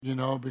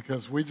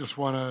because we just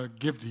want to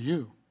give to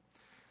you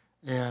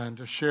and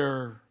to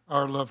share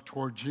our love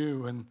towards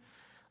you. And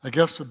I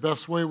guess the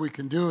best way we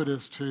can do it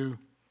is to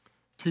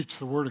teach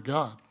the Word of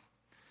God.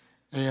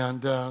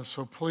 And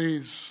so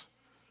please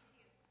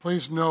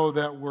know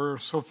that we're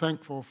so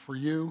thankful for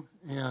you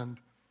and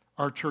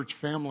our church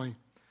family.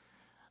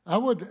 I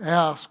would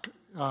ask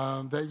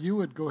that you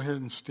would go ahead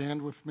and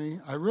stand with me.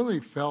 I really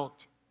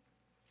felt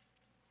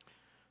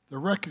the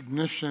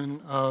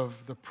recognition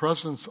of the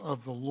presence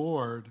of the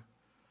Lord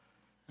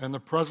and the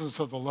presence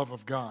of the love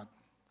of God,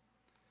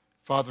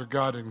 Father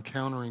God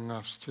encountering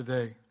us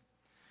today.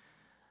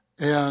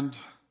 And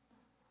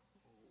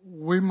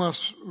we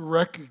must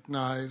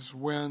recognize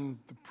when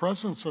the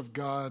presence of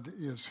God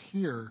is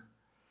here,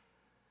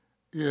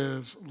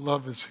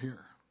 love is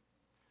here.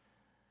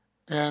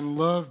 And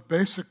love,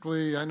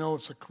 basically, I know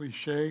it's a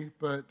cliche,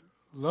 but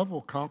love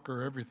will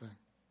conquer everything.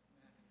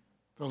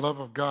 The love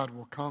of God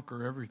will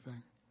conquer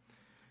everything.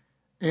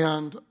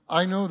 And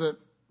I know that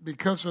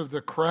because of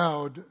the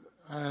crowd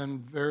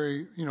and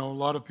a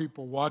lot of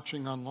people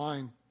watching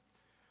online,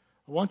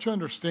 I want you to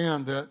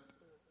understand that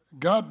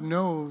God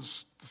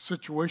knows the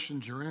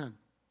situations you're in.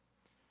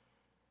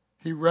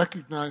 He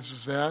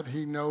recognizes that.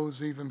 He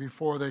knows even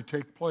before they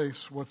take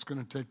place what's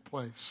going to take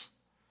place.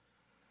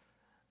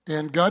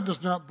 And God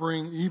does not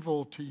bring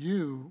evil to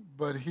you,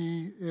 but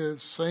He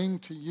is saying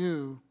to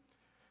you,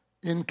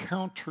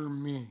 encounter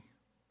me.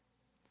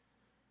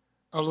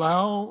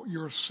 Allow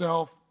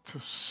yourself to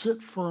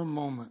sit for a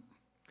moment.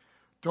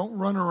 Don't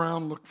run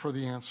around, look for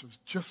the answers.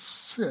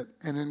 Just sit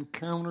and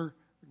encounter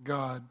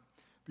God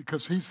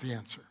because He's the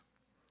answer.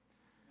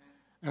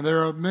 And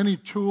there are many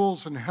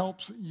tools and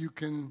helps that you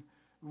can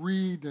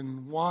read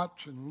and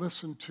watch and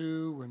listen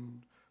to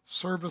and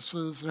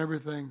services and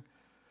everything.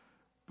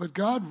 But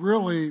God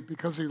really,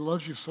 because He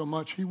loves you so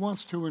much, He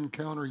wants to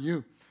encounter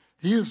you.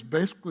 He is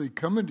basically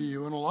coming to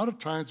you, and a lot of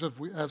times,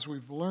 as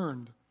we've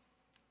learned,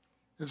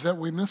 is that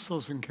we miss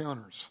those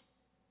encounters.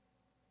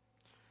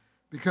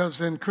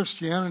 Because in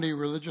Christianity,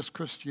 religious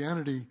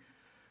Christianity,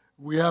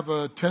 we have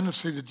a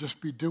tendency to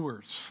just be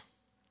doers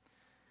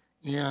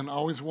and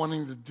always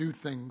wanting to do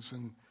things.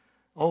 And,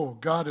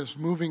 God is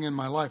moving in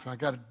my life, and I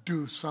got to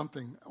do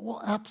something.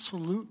 Well,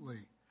 absolutely.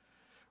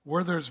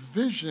 Where there's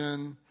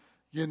vision,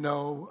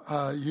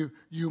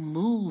 you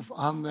move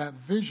on that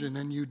vision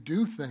and you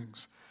do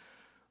things.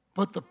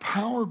 But the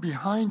power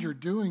behind your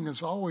doing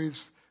is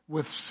always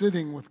with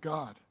sitting with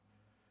God,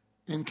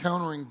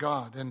 encountering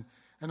God, and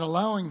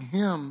allowing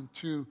Him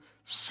to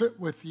sit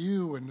with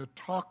you and to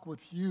talk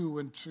with you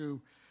and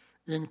to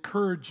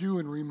encourage you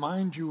and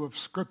remind you of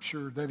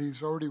Scripture that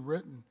He's already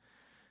written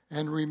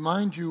and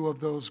remind you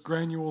of those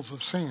granules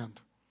of sand,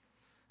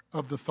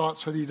 of the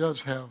thoughts that He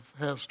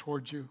has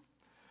towards you.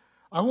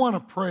 I want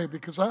to pray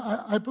because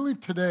I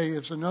believe today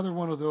is another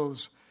one of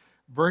those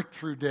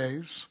breakthrough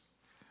days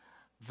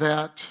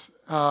that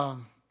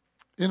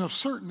in a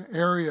certain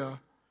area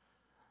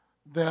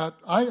that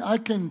I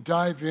can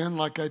dive in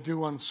like I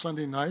do on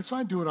Sunday nights.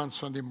 I do it on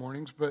Sunday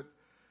mornings, but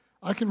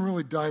I can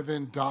really dive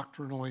in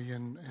doctrinally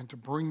and to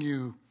bring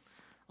you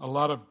a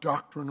lot of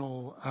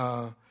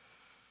doctrinal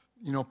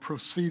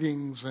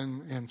proceedings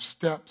and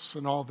steps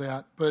and all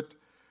that.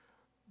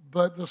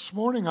 But this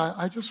morning,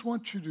 I just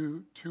want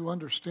you to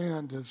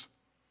understand is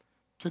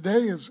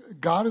today is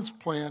God has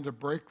planned a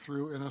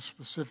breakthrough in a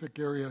specific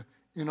area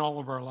in all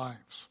of our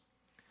lives.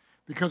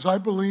 Because I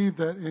believe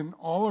that in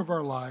all of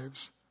our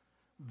lives,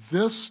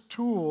 this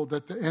tool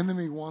that the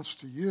enemy wants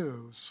to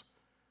use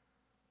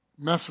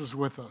messes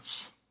with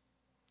us.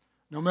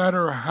 No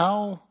matter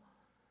how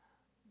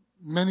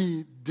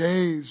many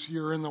days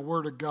you're in the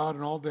Word of God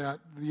and all that,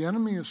 the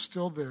enemy is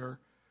still there.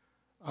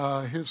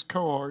 His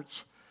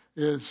cohorts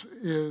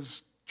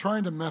is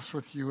trying to mess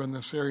with you in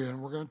this area,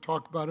 and we're going to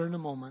talk about it in a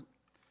moment.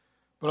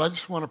 But I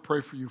just want to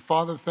pray for you.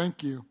 Father,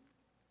 thank you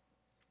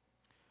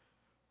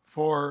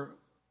for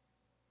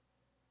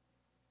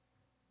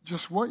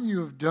just what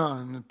you have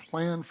done and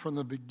planned from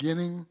the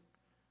beginning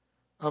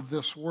of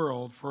this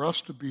world for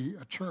us to be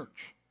a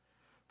church,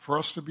 for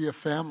us to be a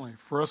family,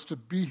 for us to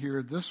be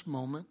here this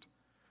moment,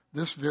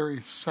 this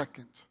very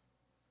second.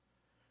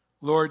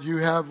 Lord, you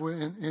have,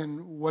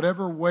 in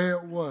whatever way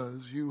it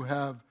was, you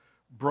have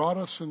brought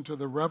us into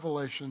the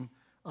revelation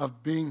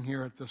of being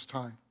here at this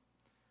time.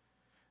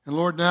 And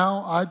Lord,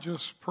 now I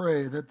just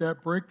pray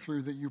that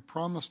breakthrough that you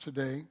promised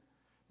today,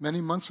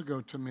 many months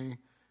ago to me,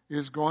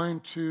 is going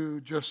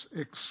to just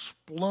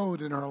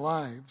explode in our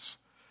lives.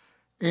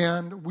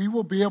 And we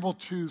will be able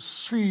to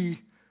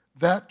see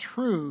that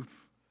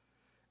truth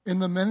in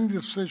the many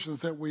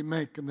decisions that we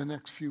make in the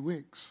next few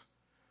weeks.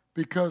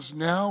 Because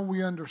now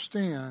we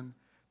understand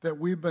that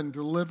we've been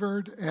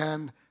delivered,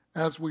 and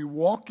as we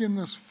walk in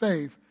this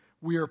faith,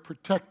 we are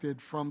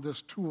protected from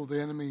this tool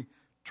the enemy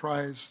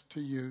tries to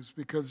use.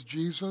 Because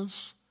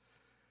Jesus,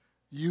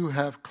 you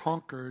have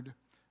conquered,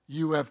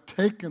 you have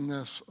taken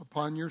this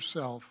upon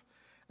yourself,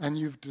 and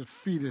you've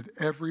defeated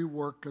every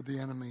work of the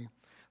enemy.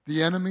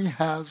 The enemy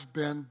has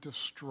been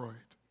destroyed.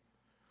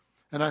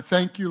 And I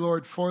thank you,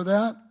 Lord, for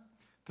that.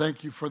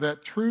 Thank you for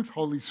that truth.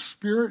 Holy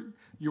Spirit,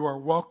 You are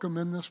welcome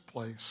in this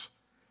place.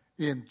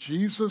 In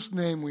Jesus'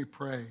 name we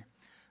pray.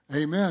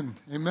 Amen.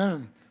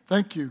 Amen.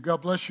 Thank you.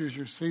 God bless you as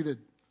you're seated.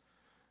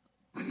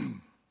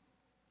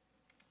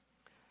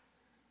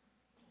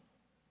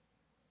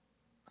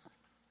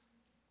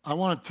 I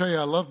want to tell you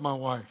I love my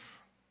wife.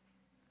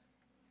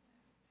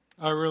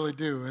 I really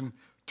do. And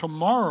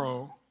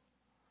tomorrow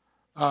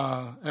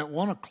at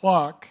 1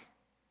 o'clock,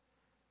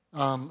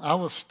 I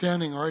was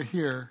standing right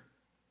here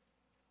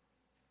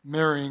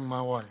marrying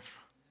my wife.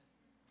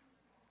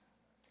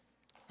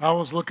 I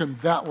was looking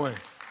that way.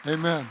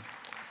 Amen.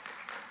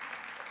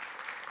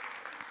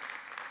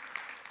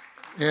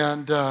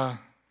 And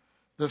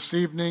this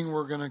evening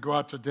we're going to go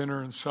out to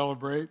dinner and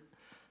celebrate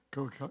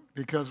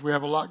because we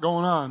have a lot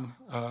going on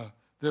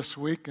this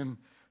week. And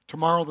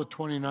tomorrow, the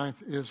 29th,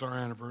 is our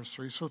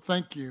anniversary. So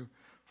thank you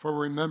for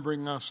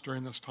remembering us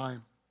during this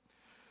time.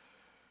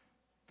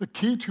 The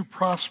key to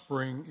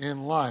prospering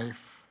in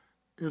life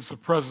is the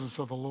presence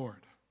of the Lord.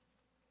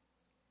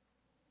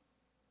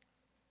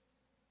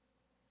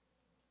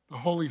 The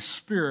Holy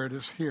Spirit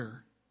is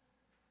here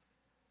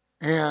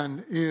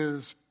and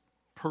is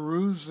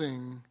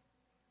perusing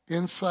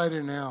inside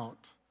and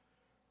out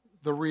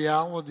the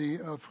reality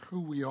of who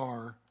we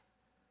are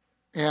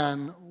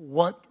and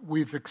what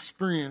we've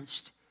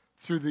experienced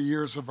through the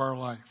years of our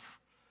life.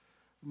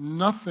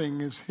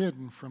 Nothing is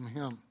hidden from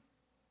Him.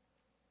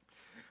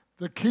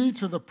 The key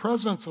to the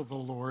presence of the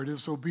Lord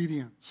is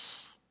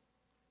obedience.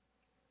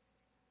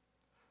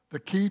 The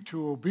key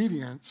to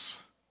obedience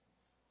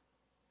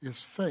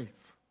is faith.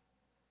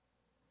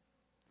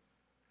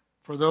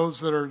 For those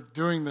that are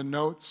doing the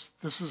notes,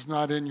 this is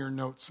not in your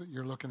notes that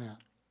you're looking at.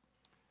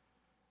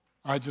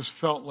 I just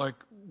felt like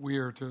we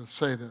are to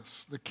say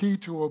this. The key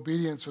to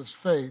obedience is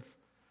faith,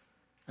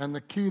 and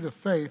the key to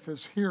faith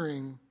is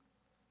hearing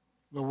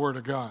the Word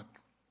of God.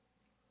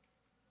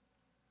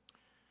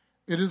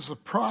 It is the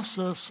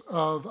process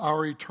of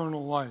our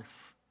eternal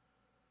life,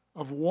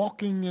 of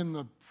walking in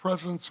the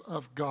presence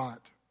of God.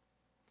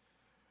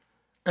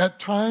 At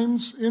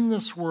times in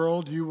this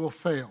world, you will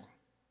fail.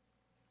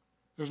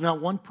 There's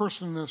not one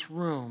person in this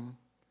room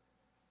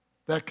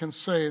that can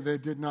say they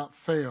did not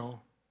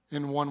fail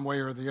in one way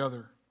or the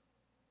other.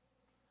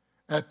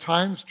 At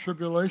times,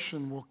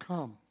 tribulation will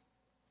come.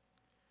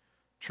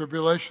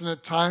 Tribulation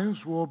at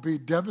times will be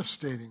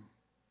devastating,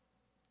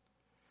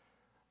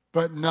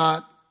 but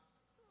not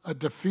a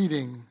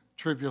defeating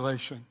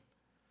tribulation,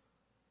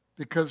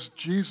 because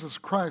Jesus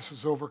Christ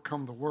has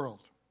overcome the world.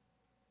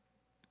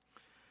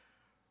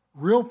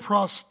 Real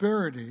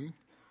prosperity,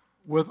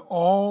 with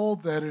all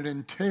that it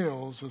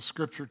entails, as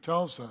Scripture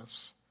tells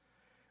us,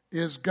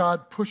 is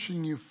God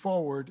pushing you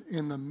forward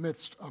in the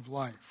midst of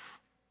life.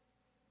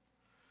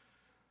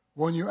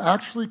 When you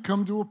actually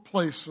come to a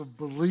place of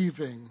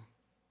believing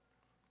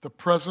the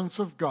presence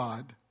of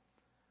God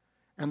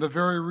and the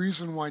very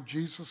reason why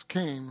Jesus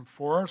came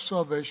for our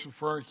salvation,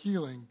 for our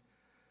healing,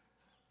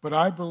 but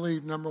I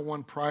believe number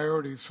one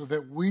priority so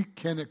that we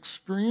can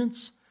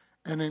experience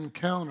and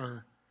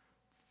encounter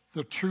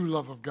the true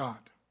love of God,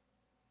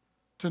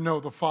 to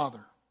know the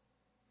Father,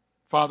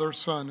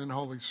 Son, and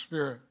Holy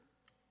Spirit.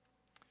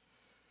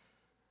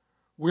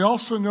 We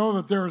also know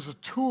that there is a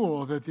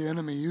tool that the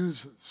enemy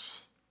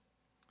uses,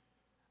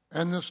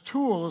 and this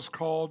tool is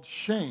called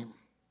shame.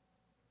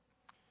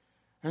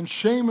 And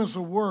shame is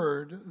a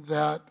word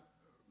that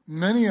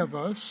many of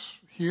us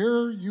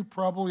here, you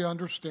probably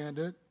understand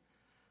it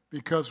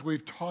because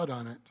we've taught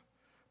on it,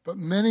 but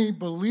many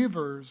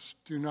believers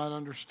do not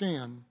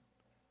understand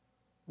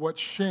what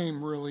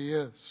shame really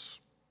is.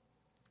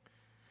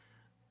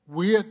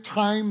 We at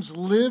times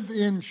live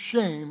in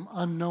shame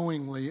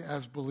unknowingly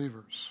as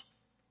believers.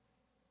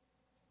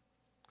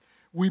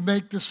 We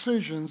make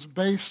decisions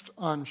based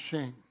on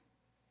shame.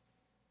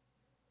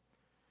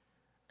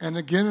 And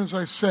again, as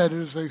I said, it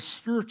is a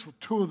spiritual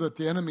tool that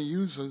the enemy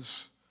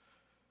uses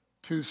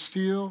to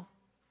steal,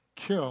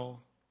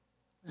 kill,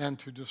 and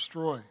to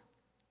destroy.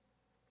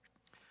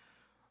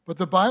 But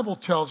the Bible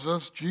tells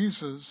us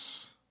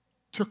Jesus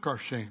took our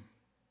shame.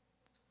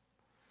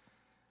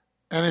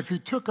 And if He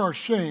took our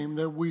shame,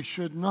 that we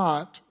should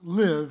not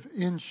live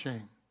in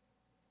shame.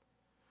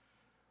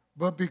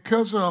 But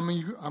because of, I'm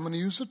going to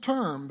use a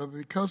term, but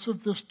because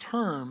of this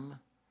term,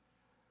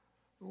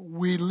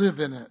 we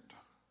live in it.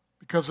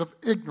 Because of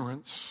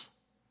ignorance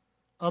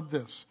of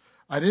this.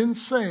 I didn't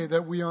say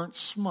that we aren't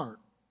smart.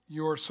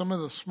 You are some of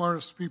the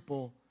smartest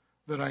people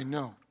that I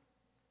know.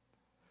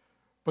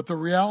 But the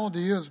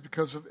reality is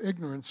because of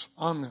ignorance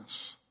on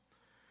this.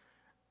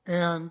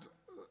 And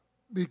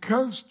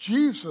because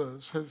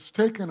Jesus has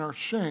taken our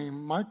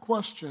shame, my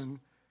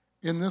question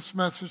in this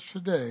message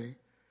today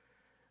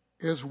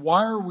is,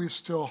 why are we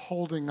still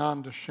holding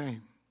on to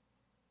shame?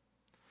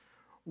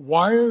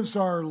 Why is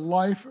our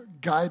life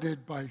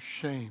guided by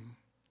shame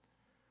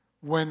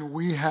when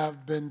we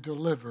have been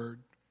delivered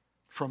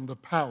from the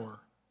power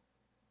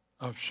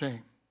of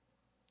shame?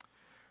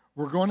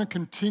 We're going to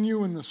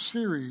continue in the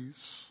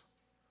series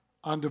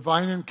on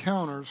divine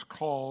encounters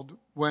called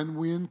When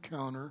We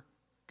Encounter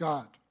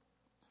God.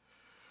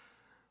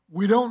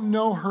 We don't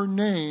know her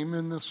name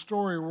in the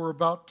story we're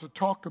about to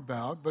talk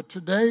about, but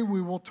today we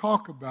will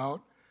talk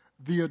about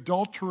the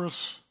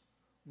adulterous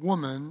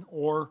woman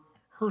or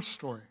her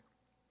story.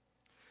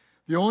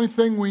 The only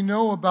thing we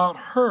know about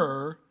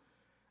her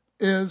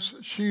is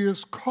she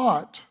is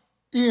caught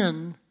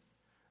in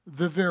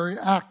the very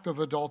act of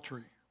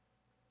adultery.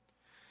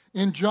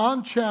 In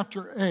John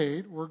chapter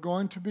 8, we're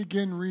going to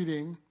begin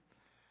reading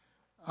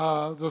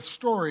the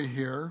story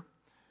here.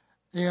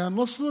 And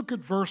let's look at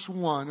verse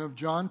 1 of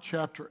John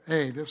chapter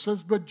 8. It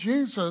says, "But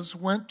Jesus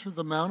went to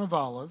the Mount of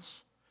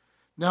Olives.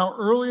 Now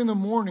early in the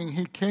morning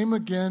he came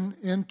again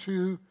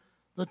into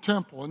the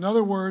temple." In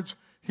other words,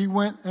 he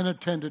went and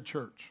attended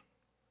church.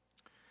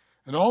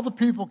 "And all the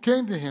people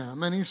came to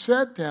him, and he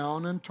sat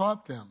down and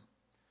taught them.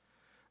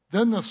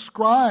 Then the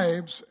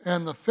scribes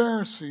and the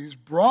Pharisees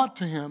brought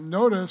to him,"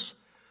 notice,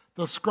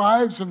 the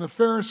scribes and the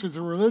Pharisees,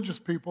 the religious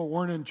people,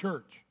 weren't in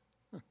church.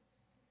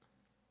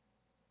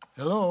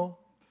 Hello?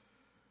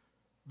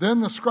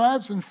 "Then the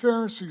scribes and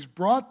Pharisees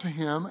brought to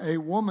him a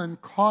woman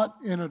caught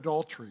in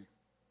adultery.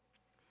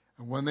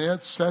 And when they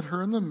had set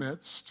her in the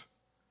midst,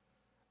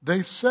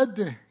 they said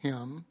to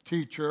him,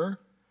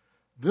 'Teacher,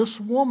 this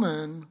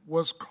woman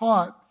was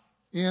caught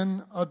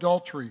in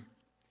adultery,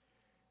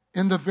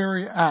 in the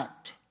very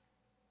act.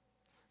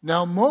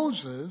 Now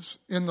Moses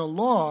in the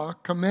law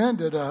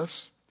commanded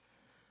us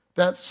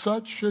that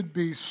such should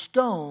be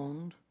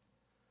stoned,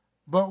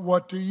 but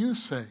what do you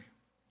say?'"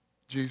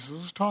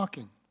 Jesus is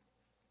talking.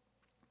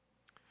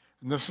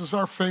 And this is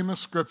our famous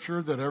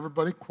scripture that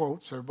everybody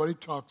quotes, everybody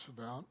talks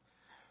about,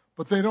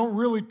 but they don't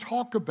really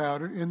talk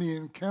about it in the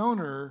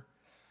encounter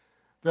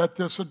that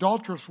this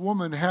adulterous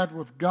woman had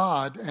with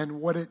God and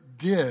what it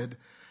did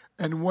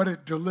and what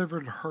it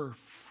delivered her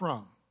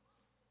from.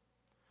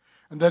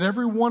 And that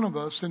every one of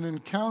us in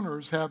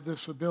encounters have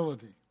this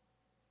ability.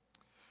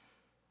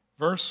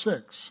 Verse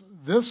 6,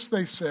 "This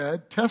they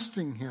said,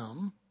 testing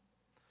him,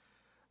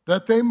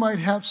 that they might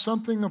have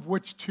something of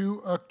which to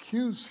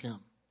accuse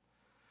him.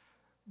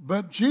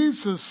 But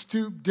Jesus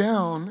stooped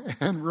down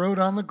and wrote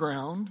on the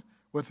ground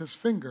with his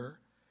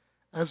finger,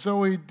 as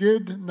though he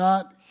did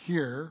not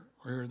hear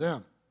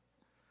them.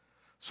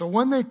 So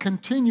when they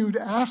continued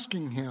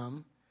asking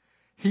him,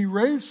 he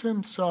raised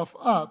himself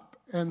up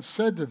and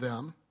said to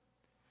them,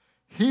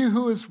 'He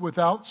who is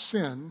without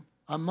sin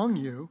among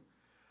you,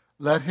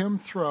 let him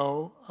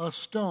throw a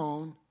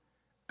stone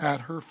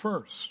at her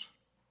first.'"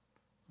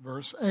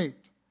 Verse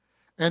 8,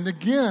 "And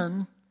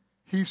again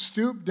he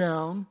stooped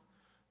down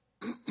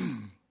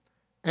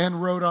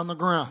and wrote on the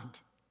ground.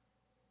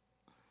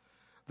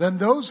 Then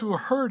those who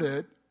heard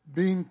it,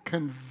 being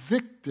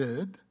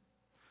convicted,"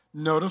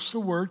 notice the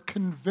word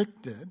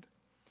convicted,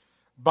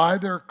 "by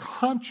their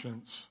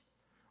conscience,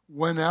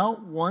 went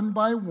out one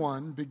by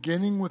one,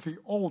 beginning with the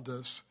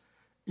oldest,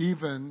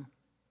 even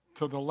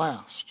to the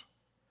last."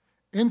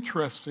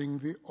 Interesting,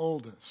 the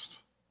oldest.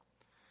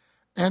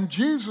 "And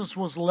Jesus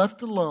was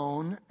left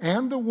alone,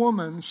 and the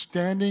woman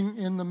standing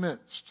in the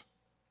midst.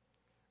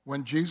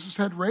 When Jesus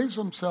had raised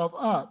himself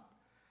up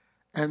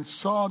and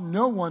saw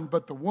no one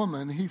but the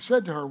woman, he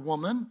said to her,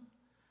 'Woman,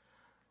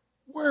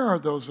 where are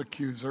those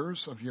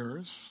accusers of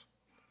yours?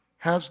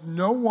 Has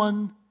no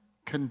one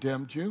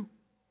condemned you?'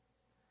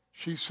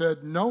 She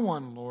said, 'No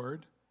one,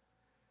 Lord.'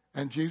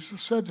 And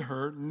Jesus said to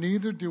her,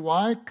 'Neither do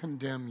I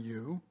condemn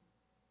you.'"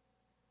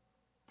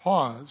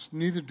 Pause.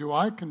 "Neither do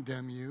I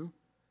condemn you.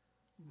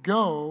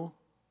 Go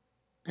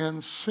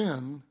and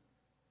sin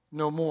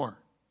no more."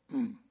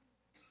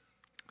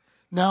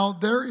 Now,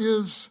 there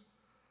is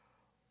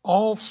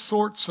all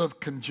sorts of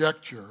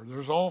conjecture.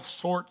 There's all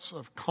sorts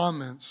of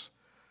comments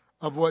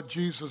of what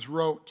Jesus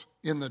wrote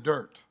in the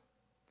dirt.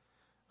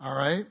 All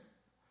right?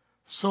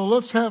 So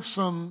let's have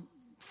some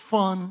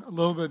fun a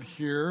little bit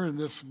here, and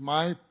this is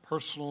my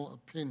personal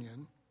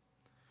opinion.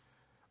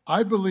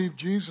 I believe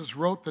Jesus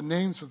wrote the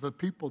names of the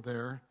people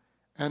there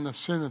and the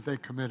sin that they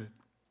committed.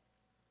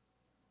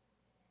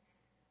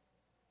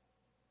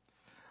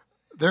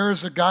 There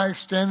is a guy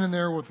standing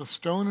there with a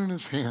stone in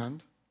his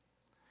hand,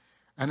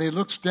 and he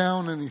looks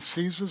down and he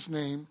sees his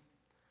name,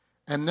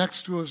 and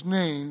next to his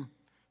name,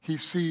 he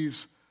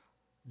sees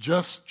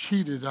 "just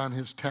cheated on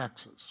his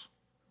taxes."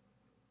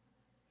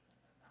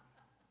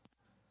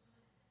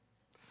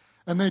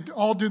 And they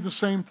all do the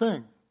same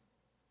thing.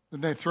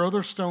 Then they throw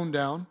their stone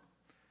down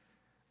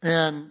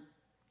and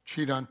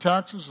cheat on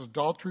taxes,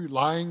 adultery,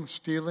 lying,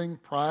 stealing,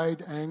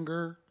 pride,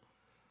 anger,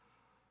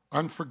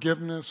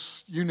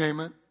 unforgiveness, you name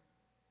it.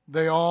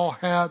 They all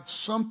had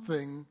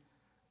something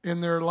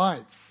in their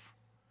life.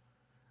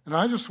 And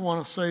I just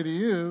want to say to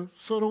you,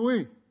 so do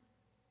we.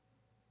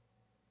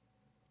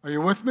 Are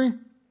you with me?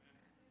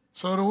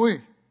 So do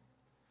we.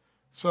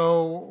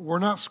 So we're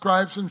not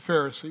scribes and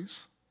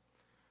Pharisees.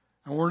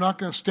 And we're not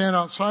going to stand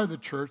outside the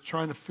church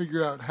trying to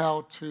figure out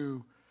how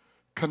to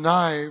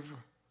connive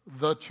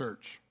the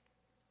church.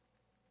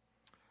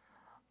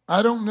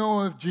 I don't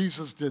know if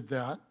Jesus did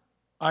that.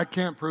 I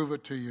can't prove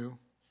it to you.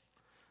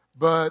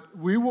 But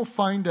we will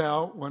find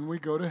out when we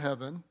go to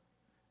heaven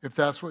if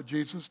that's what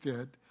Jesus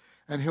did.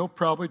 And he'll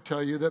probably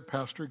tell you that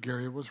Pastor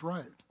Gary was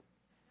right.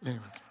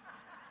 Anyways.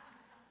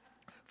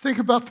 Think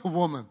about the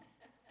woman.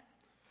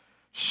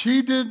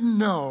 She didn't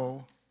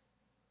know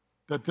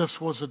that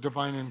this was a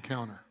divine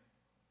encounter,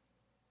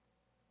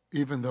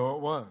 even though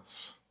it was.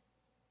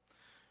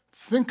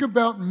 Think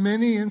about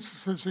many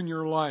instances in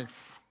your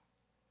life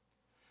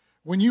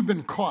when you've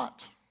been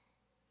caught,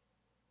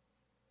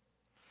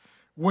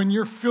 when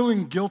you're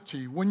feeling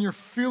guilty, when you're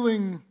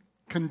feeling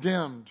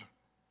condemned,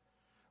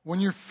 when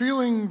you're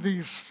feeling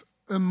these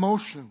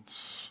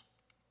emotions.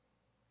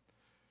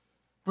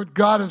 But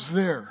God is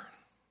there.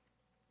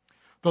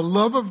 The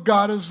love of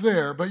God is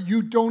there, but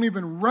you don't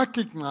even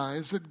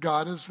recognize that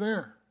God is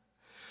there.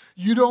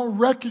 You don't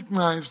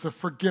recognize the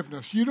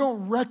forgiveness. You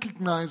don't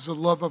recognize the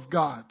love of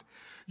God.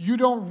 You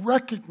don't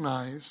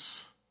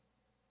recognize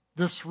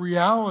this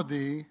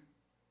reality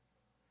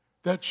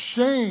that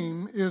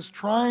shame is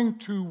trying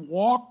to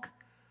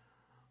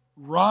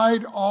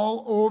ride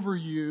all over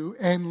you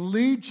and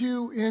lead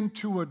you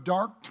into a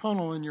dark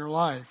tunnel in your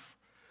life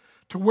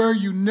to where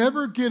you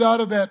never get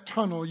out of that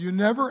tunnel. You're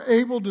never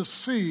able to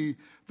see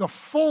the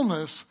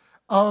fullness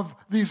of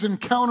these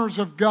encounters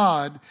of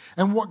God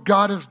and what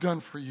God has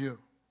done for you.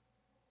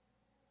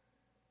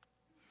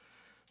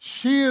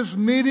 She is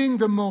meeting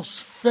the most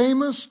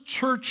famous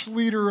church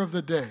leader of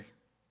the day,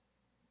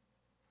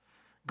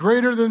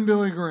 greater than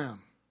Billy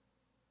Graham.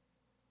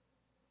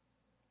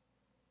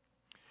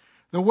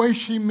 The way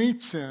she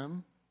meets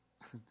him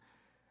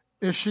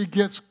is she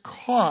gets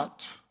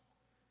caught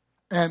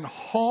and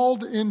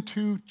hauled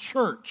into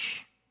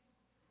church.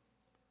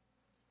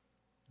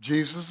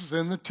 Jesus is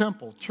in the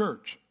temple,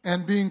 church,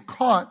 and being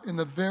caught in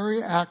the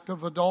very act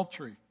of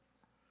adultery.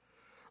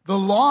 The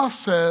law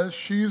says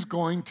she's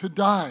going to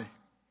die.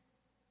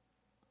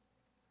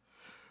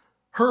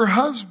 Her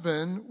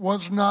husband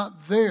was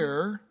not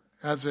there,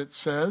 as it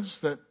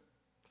says, that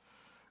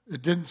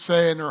it didn't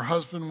say, and her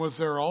husband was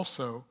there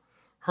also.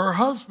 Her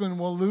husband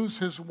will lose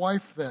his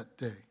wife that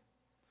day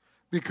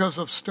because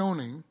of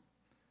stoning,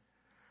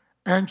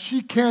 and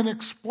she can't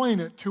explain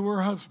it to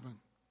her husband.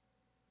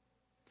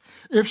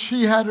 If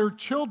she had her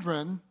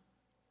children,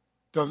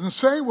 doesn't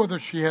say whether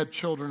she had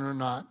children or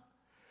not,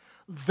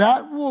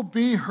 that will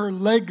be her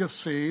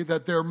legacy,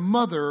 that their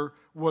mother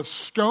was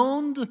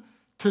stoned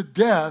to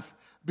death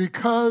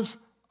because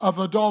of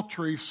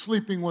adultery,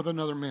 sleeping with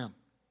another man.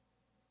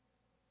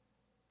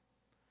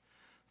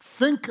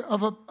 Think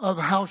of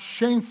how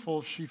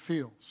shameful she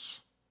feels.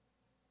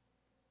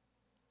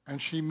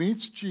 And she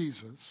meets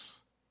Jesus,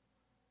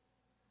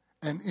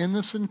 and in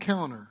this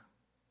encounter,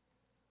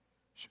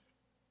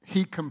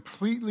 he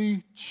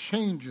completely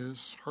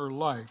changes her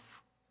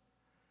life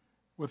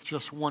with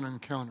just one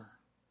encounter.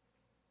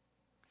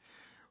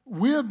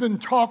 We have been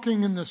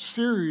talking in this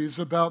series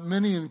about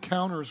many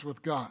encounters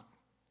with God.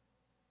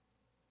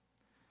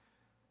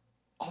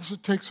 All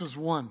it takes is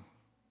one.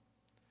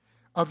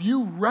 Of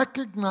you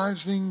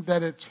recognizing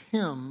that it's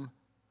him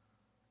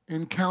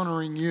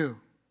encountering you.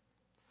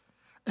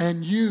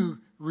 And you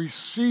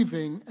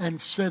receiving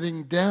and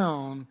sitting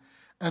down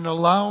and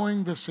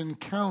allowing this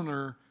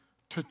encounter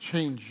to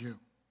change you,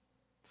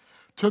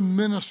 to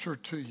minister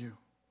to you,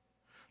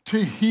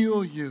 to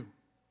heal you,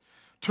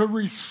 to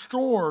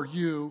restore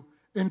you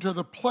into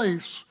the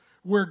place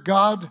where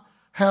God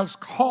has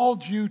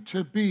called you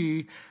to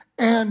be.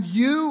 And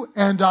you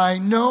and I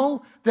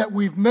know that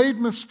we've made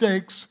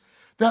mistakes,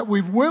 that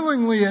we've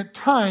willingly at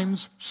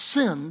times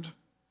sinned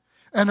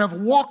and have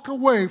walked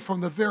away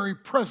from the very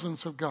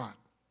presence of God.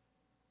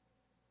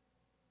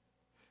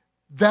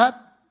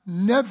 That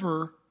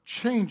never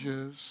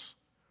changes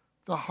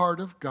the heart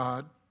of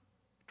God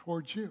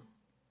towards you.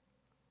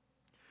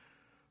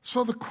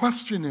 So the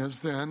question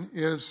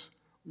is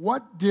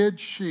what did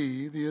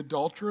she, the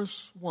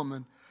adulterous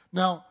woman,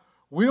 now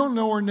we don't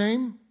know her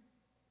name.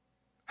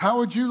 How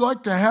would you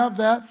like to have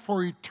that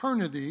for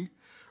eternity,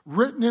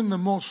 written in the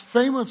most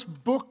famous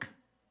book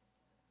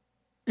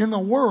in the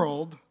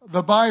world,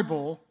 the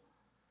Bible,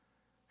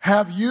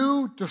 have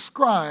you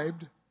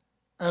described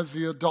as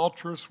the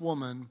adulterous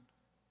woman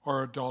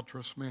or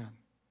adulterous man?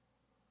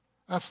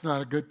 That's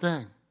not a good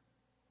thing.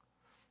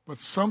 But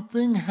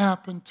something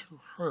happened to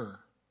her.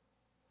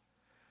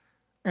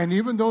 And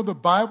even though the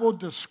Bible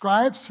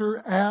describes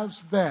her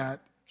as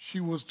that,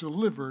 she was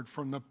delivered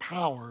from the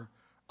power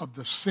of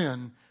the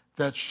sin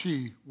that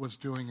she was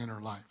doing in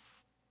her life.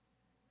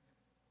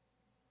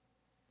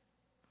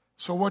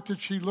 So what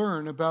did she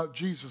learn about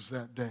Jesus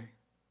that day?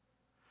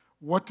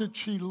 What did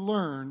she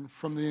learn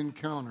from the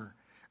encounter?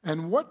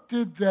 And what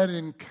did that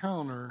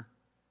encounter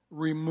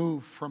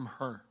remove from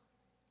her?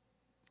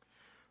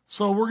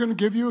 So we're going to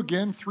give you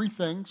again 3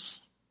 things.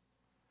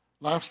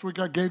 Last week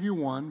I gave you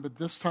 1, but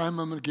this time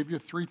I'm going to give you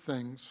 3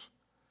 things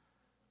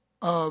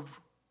of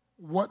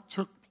what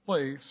took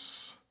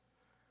place.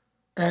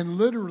 And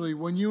literally,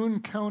 when you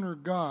encounter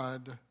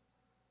God,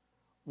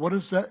 what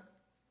does that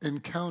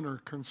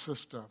encounter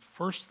consist of?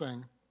 First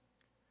thing,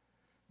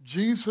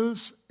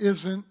 Jesus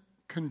isn't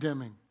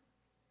condemning.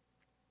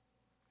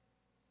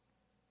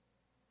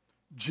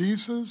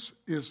 Jesus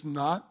is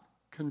not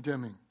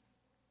condemning.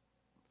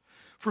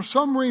 For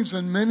some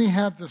reason, many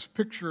have this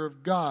picture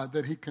of God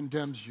that he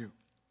condemns you.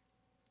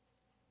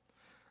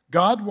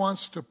 God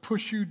wants to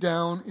push you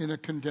down in a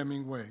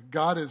condemning way.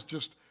 God is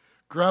just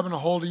grabbing a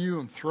hold of you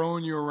and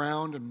throwing you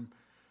around and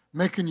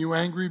making you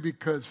angry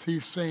because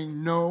he's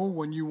saying no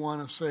when you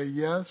want to say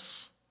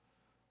yes.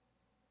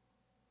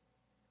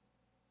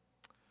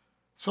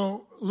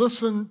 So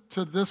listen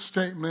to this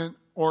statement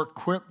or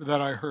quip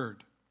that I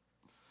heard.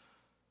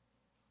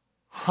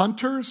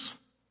 Hunters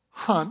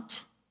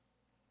hunt.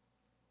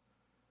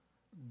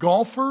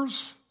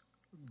 Golfers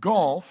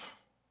golf.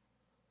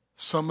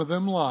 Some of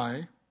them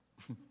lie.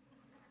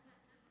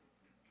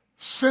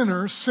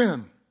 Sinners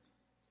sin.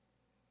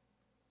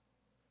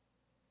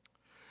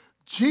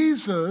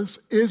 Jesus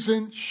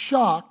isn't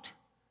shocked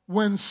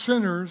when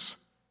sinners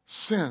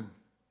sin.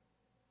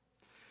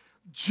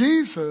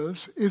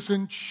 Jesus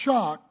isn't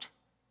shocked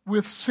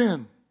with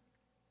sin.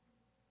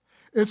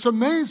 It's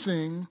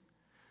amazing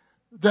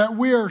that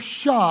we are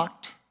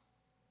shocked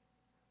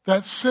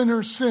that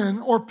sinners sin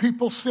or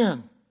people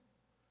sin.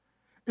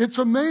 It's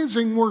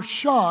amazing we're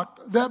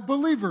shocked that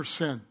believers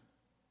sin.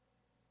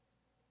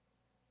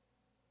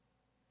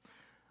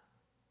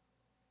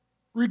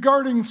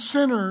 Regarding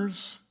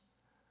sinners,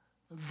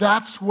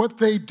 that's what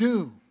they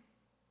do.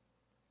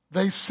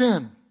 They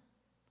sin.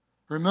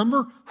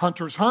 Remember,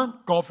 hunters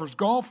hunt, golfers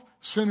golf,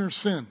 sinners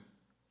sin.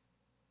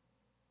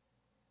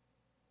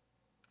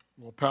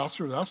 Well,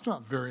 Pastor, that's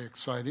not very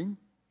exciting.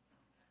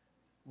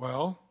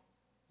 Well,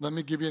 let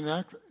me give you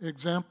an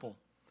example.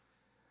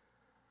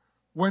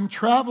 When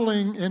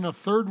traveling in a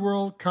third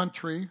world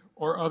country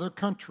or other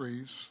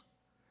countries,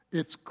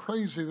 it's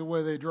crazy the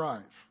way they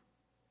drive.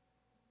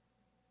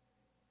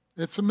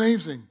 It's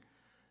amazing.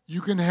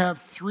 You can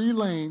have 3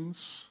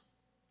 lanes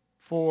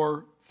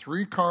for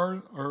 3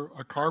 cars or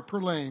a car per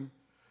lane,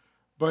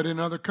 but in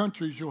other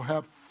countries you'll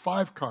have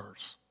 5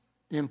 cars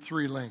in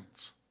 3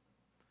 lanes.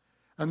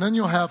 And then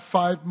you'll have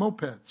 5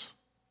 mopeds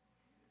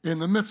in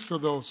the midst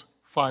of those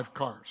 5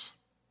 cars.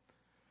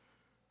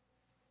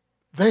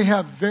 They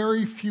have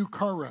very few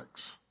car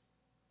wrecks.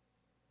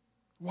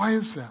 Why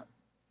is that?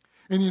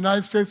 In the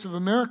United States of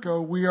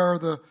America, we are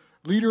the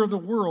leader of the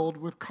world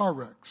with car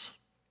wrecks.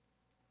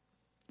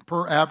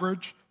 Per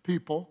average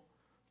people,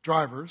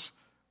 drivers,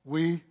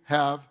 we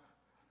have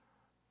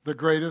the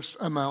greatest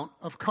amount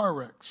of car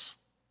wrecks.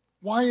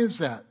 Why is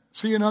that?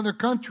 See, in other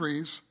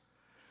countries,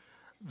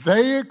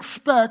 they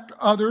expect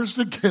others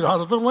to get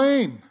out of the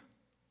lane.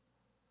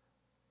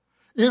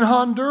 In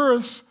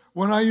Honduras,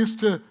 when I used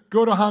to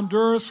go to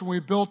Honduras and we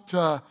built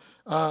a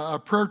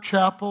prayer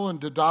chapel in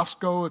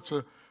Didasco, it's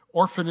an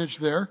orphanage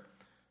there,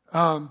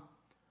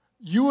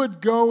 you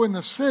would go in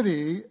the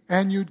city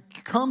and you'd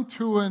come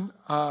to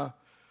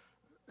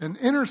an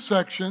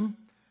intersection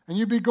and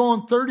you'd be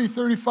going 30,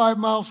 35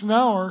 miles an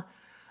hour,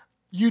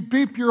 you'd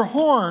beep your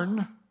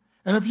horn,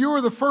 and if you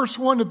were the first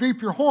one to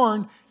beep your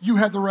horn, you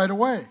had the right of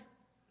way.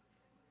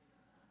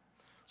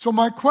 So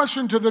my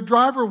question to the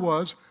driver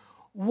was,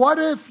 what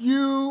if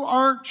you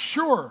aren't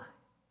sure?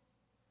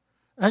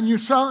 And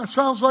it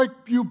sounds like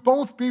you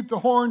both beep the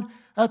horn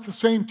at the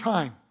same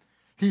time.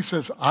 He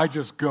says, I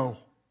just go.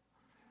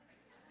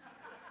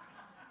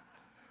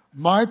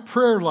 My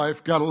prayer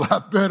life got a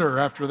lot better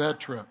after that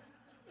trip.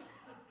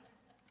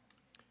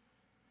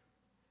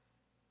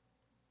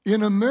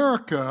 In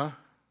America,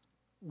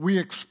 we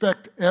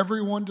expect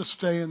everyone to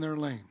stay in their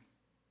lane.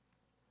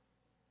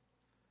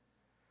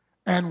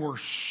 And we're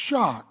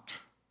shocked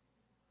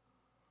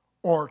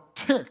or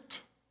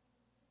ticked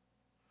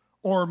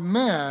or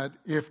mad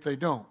if they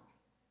don't.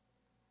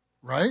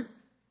 Right?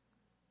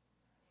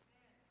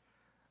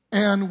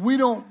 And we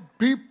don't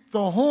beep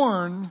the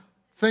horn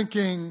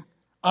thinking,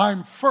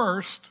 I'm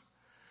first.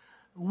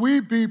 We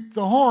beep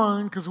the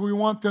horn because we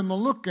want them to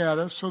look at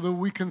us so that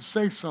we can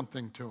say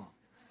something to them.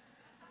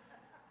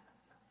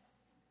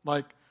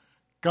 Like,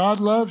 God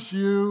loves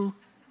you.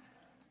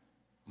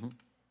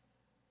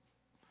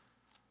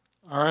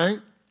 All right?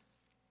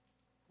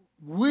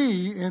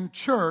 We in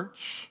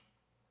church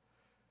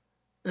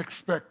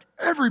expect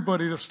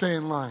everybody to stay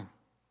in line.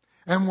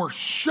 And we're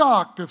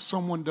shocked if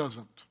someone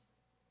doesn't.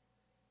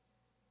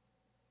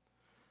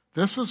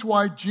 This is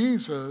why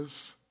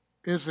Jesus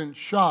isn't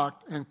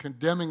shocked and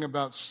condemning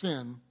about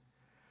sin.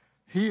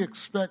 He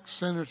expects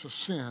sinners to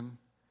sin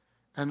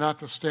and not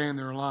to stay in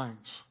their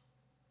lines.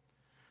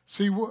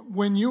 See,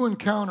 when you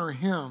encounter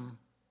him,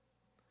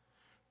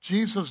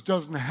 Jesus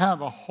doesn't have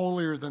a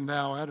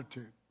holier-than-thou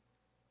attitude.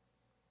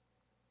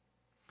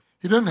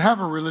 He doesn't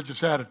have a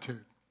religious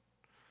attitude.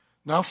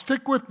 Now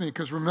stick with me,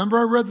 because remember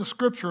I read the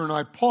scripture and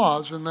I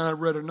paused and then I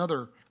read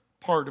another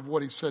part of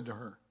what he said to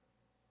her.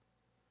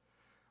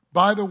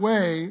 By the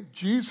way,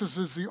 Jesus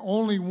is the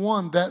only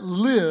one that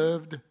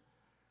lived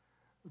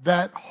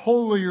that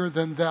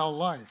holier-than-thou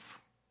life.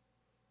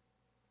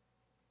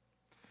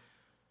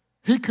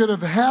 He could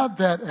have had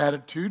that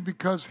attitude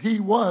because he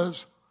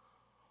was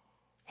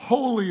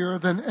holier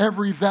than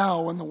every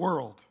thou in the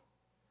world.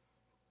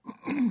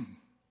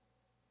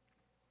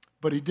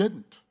 But he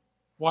didn't.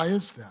 Why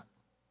is that?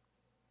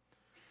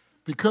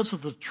 Because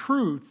of the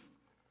truth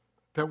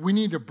that we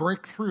need to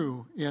break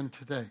through in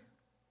today.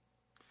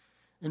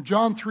 In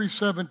John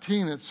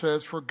 3:17 it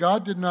says, "For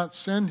God did not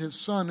send his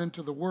Son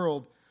into the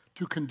world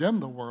to condemn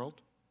the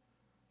world,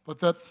 but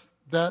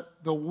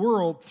that the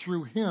world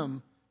through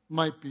him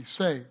might be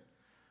saved."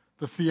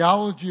 The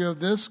theology of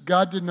this,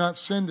 God did not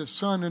send his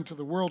Son into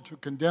the world to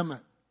condemn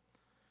it.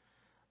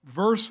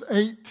 Verse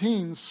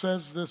 18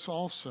 says this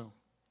also.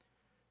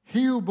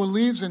 "He who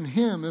believes in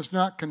him is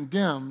not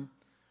condemned,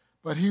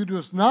 but he who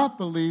does not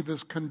believe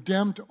is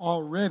condemned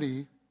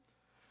already,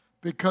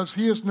 because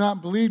he has not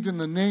believed in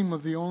the name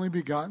of the only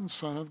begotten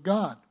Son of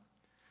God."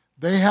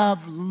 They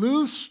have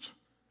loosed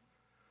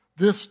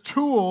this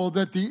tool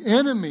that the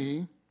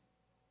enemy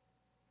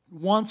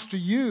wants to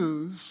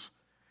use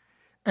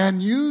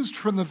and used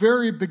from the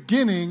very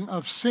beginning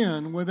of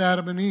sin with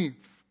Adam and Eve.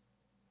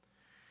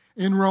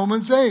 In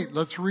Romans 8,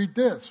 let's read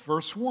this,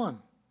 verse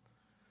 1.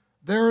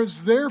 "There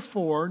is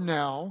therefore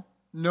now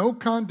no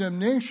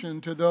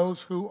condemnation to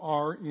those who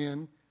are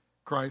in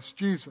Christ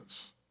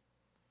Jesus,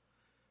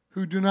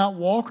 who do not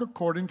walk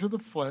according to the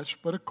flesh,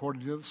 but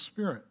according to the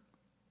Spirit.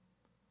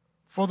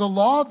 For the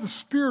law of the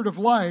Spirit of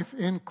life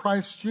in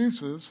Christ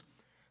Jesus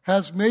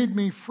has made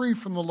me free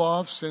from the law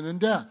of sin and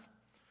death.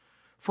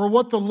 For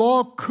what the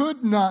law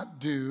could not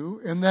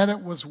do, in that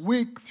it was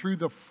weak through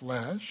the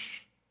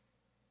flesh,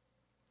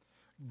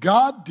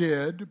 God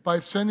did by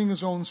sending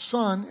his own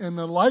Son in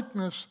the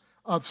likeness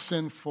of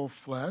sinful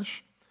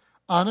flesh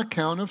on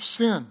account of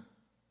sin.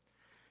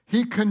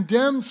 He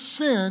condemned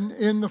sin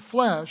in the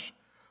flesh,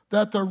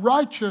 that the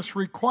righteous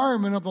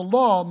requirement of the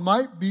law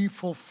might be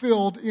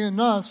fulfilled in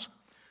us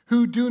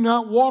who do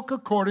not walk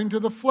according to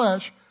the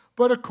flesh,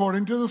 but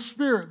according to the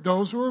Spirit."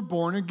 Those who are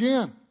born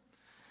again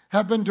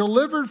have been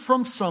delivered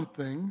from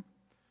something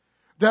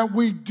that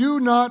we do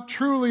not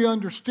truly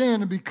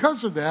understand, and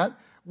because of that,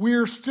 we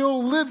are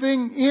still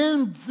living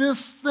in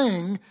this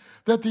thing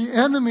that the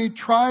enemy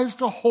tries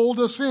to hold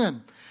us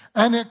in.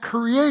 And it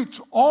creates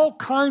all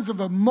kinds of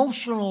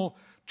emotional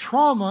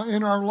trauma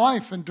in our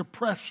life and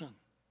depression.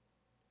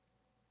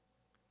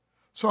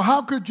 So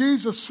how could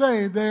Jesus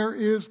say there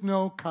is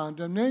no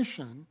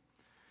condemnation?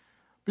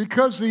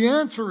 Because the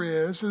answer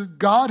is that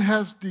God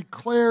has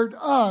declared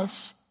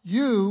us,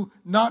 you,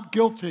 not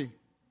guilty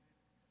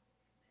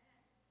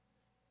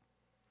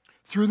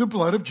through the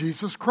blood of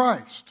Jesus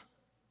Christ.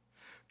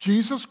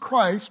 Jesus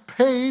Christ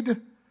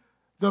paid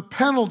the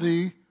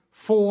penalty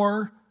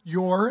for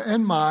your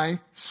and my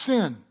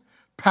sin,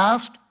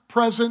 past,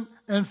 present,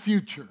 and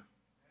future.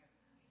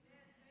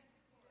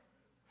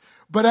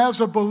 But as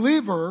a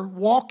believer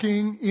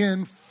walking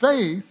in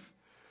faith,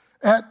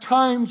 at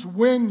times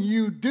when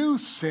you do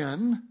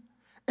sin,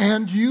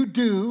 and you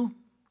do,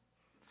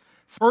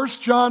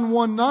 1 John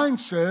 1:9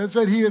 says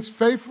that he is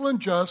faithful and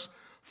just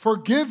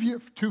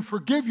to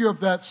forgive you of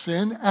that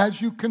sin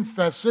as you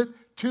confess it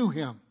to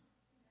him.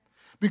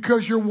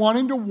 Because you're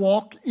wanting to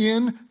walk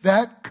in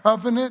that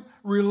covenant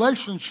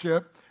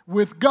relationship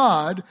with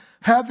God,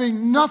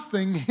 having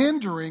nothing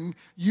hindering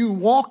you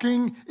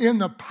walking in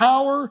the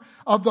power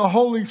of the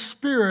Holy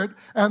Spirit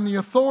and the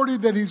authority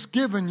that he's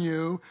given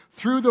you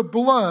through the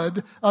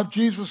blood of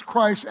Jesus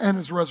Christ and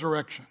his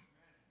resurrection.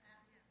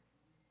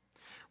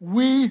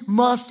 We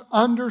must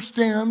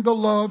understand the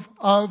love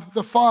of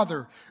the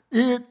Father.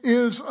 It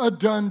is a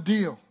done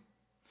deal.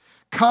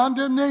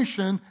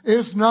 Condemnation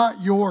is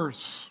not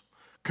yours.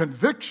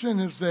 Conviction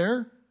is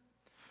there,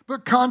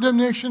 but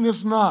condemnation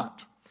is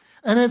not.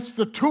 And it's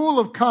the tool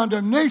of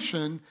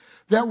condemnation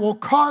that will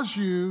cause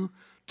you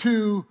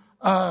to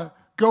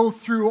go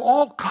through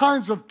all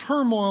kinds of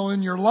turmoil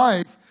in your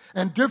life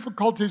and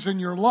difficulties in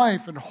your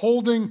life and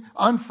holding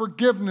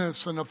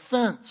unforgiveness and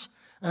offense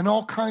and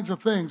all kinds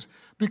of things,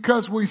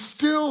 because we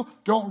still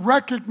don't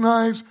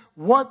recognize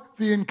what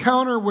the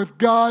encounter with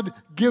God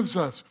gives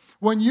us.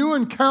 When you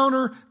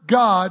encounter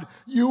God,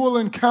 you will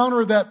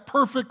encounter that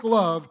perfect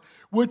love,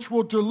 which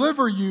will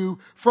deliver you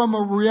from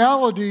a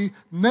reality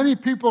many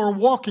people are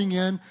walking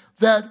in,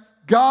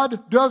 that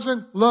God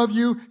doesn't love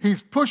you.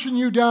 He's pushing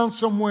you down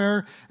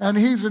somewhere, and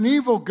he's an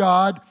evil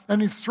God,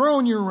 and he's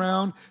throwing you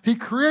around. He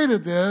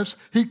created this.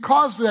 He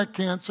caused that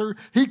cancer.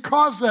 He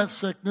caused that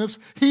sickness.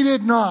 He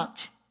did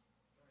not.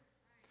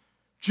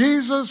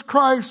 Jesus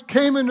Christ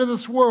came into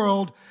this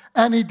world,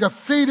 and he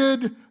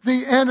defeated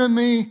the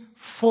enemy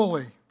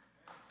fully.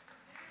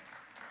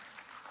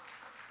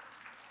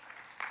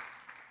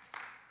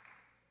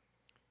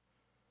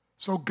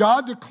 So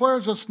God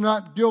declares us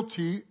not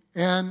guilty,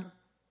 and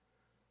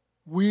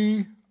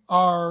we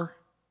are,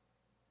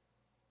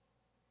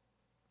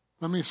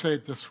 let me say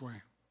it this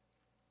way.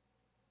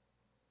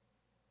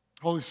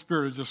 Holy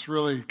Spirit, just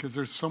really, because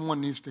there's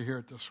someone needs to hear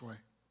it this way.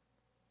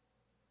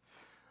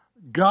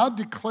 God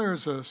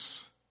declares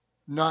us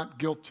not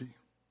guilty.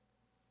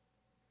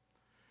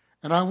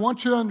 And I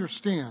want you to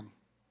understand,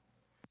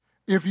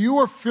 if you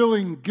are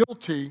feeling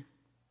guilty,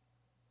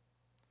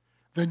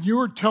 then you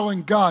are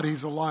telling God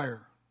he's a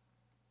liar.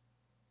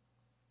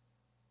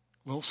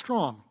 A little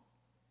strong.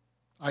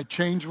 I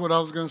changed what I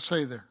was going to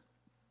say there.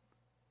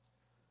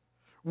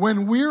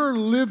 When we're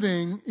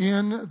living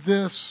in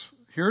this,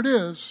 here it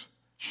is,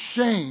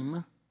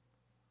 shame,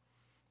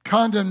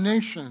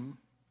 condemnation,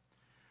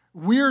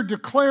 we are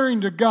declaring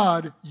to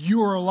God,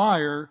 you are a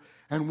liar,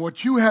 and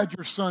what you had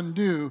your son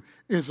do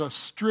is a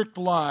strict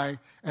lie,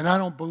 and I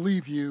don't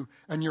believe you,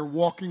 and you're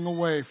walking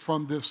away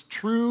from this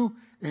true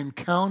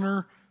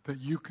encounter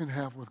that you can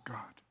have with God,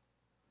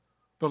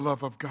 the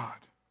love of God.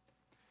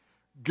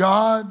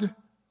 God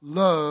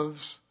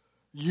loves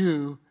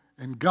you,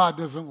 and God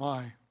doesn't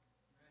lie.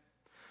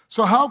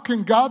 So how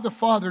can God the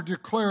Father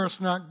declare us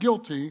not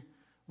guilty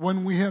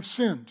when we have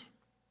sinned?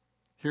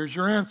 Here's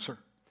your answer.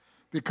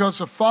 Because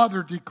the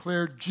Father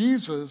declared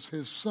Jesus,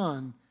 his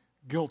Son,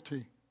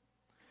 guilty.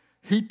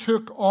 He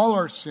took all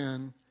our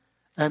sin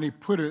and he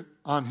put it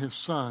on his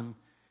Son,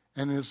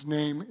 and his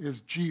name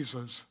is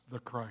Jesus the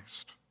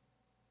Christ.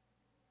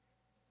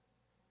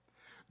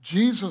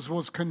 Jesus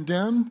was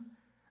condemned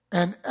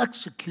and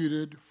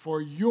executed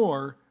for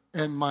your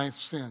and my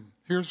sin.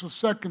 Here's the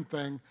second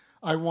thing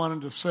I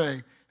wanted to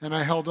say, and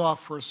I held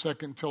off for a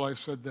second till I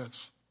said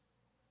this.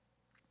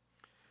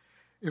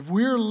 If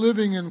we are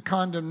living in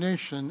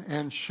condemnation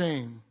and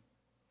shame,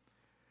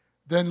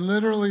 then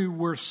literally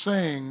we're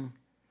saying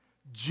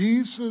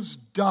Jesus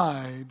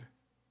died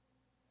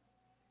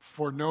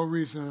for no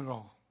reason at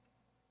all.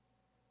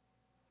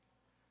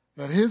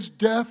 That his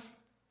death,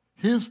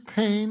 his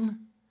pain,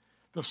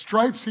 the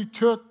stripes he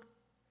took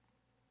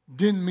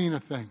didn't mean a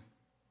thing.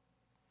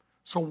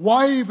 So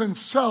why even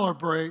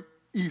celebrate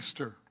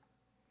Easter,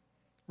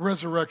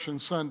 Resurrection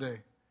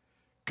Sunday?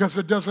 Because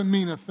it doesn't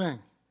mean a thing.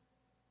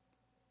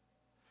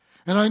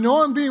 And I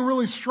know I'm being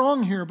really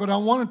strong here, but I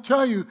want to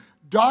tell you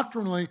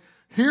doctrinally,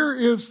 here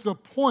is the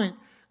point,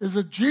 is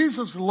that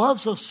Jesus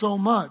loves us so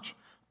much.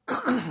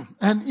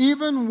 And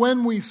even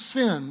when we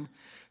sin,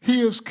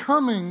 he is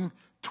coming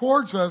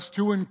towards us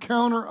to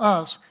encounter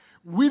us.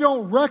 We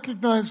don't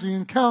recognize the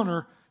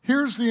encounter.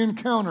 Here's the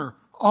encounter,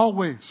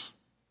 always.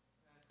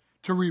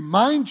 To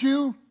remind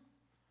you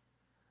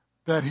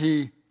that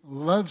he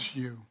loves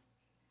you.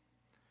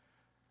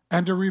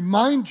 And to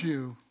remind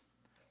you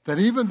that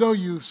even though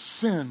you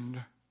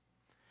sinned,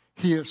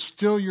 he is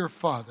still your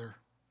Father.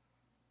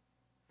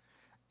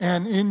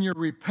 And in your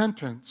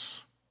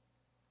repentance,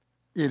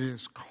 it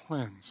is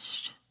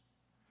cleansed.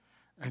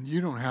 And you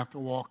don't have to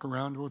walk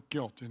around with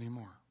guilt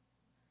anymore.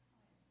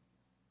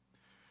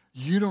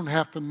 You don't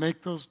have to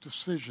make those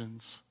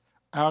decisions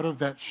out of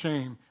that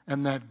shame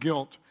and that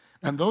guilt.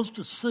 And those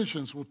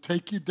decisions will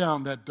take you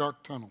down that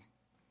dark tunnel.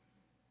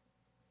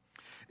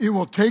 It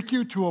will take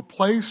you to a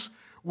place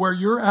where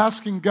you're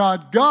asking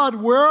God, God,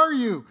 where are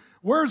you?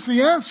 Where's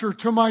the answer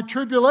to my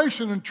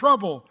tribulation and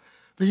trouble?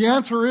 The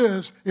answer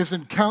is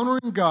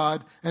encountering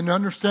God and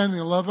understanding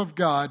the love of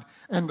God,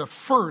 and to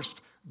first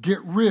get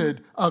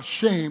rid of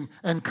shame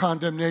and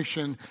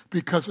condemnation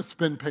because it's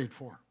been paid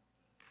for.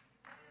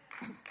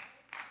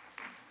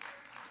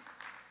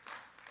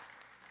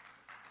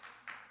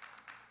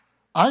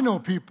 I know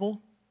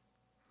people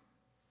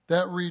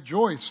that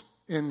rejoice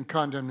in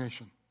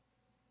condemnation.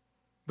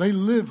 They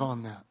live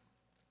on that.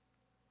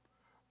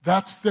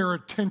 That's their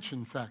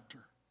attention factor.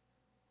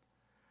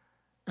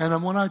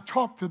 And when I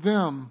talk to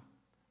them,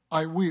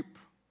 I weep.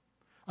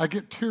 I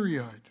get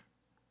teary-eyed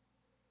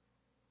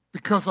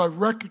because I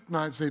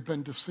recognize they've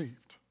been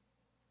deceived.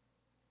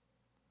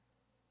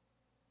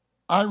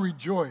 I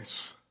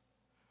rejoice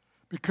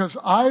because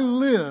I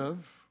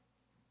live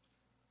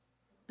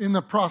in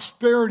the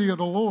prosperity of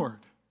the Lord.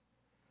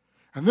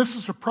 And this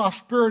is the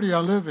prosperity I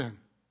live in.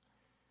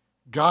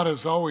 God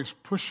is always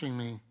pushing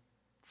me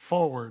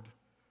forward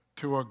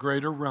to a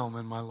greater realm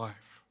in my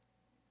life.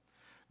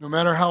 No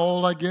matter how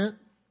old I get,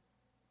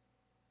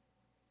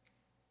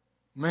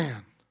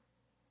 man,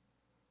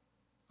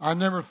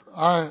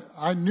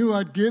 I knew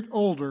I'd get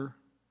older,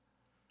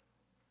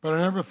 but I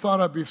never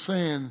thought I'd be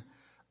saying,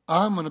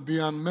 I'm going to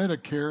be on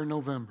Medicare in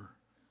November.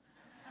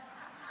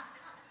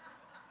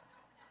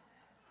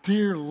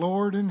 Dear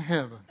Lord in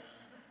heaven.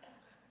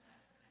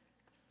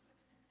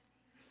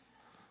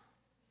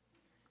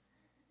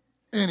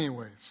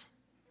 Anyways,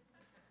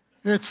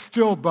 it's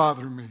still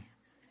bothering me.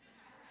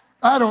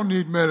 I don't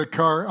need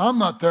Medicare. I'm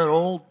not that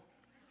old.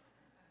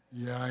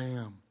 Yeah, I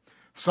am.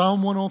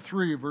 Psalm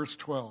 103, verse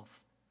 12.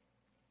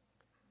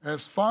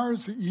 As far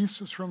as the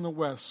east is from the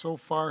west, so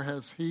far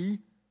has he,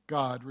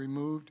 God,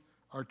 removed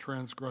our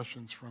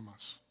transgressions from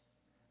us.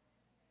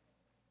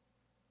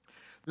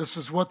 This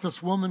is what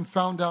this woman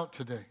found out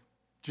today.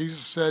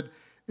 Jesus said,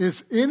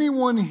 is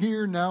anyone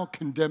here now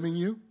condemning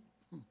you?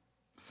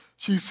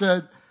 She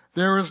said,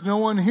 there is no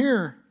one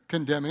here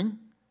condemning.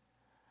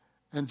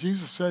 And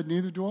Jesus said,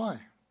 neither do I.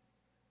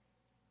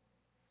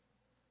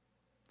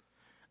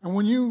 And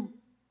when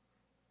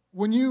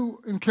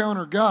you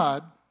encounter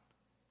God,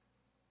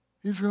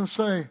 he's going to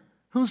say,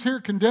 who's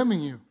here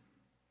condemning you?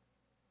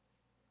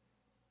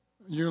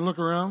 You're going to look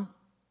around.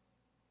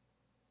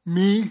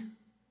 Me.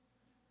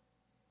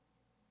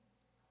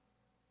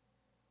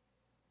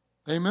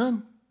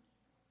 Amen?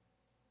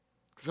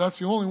 Because that's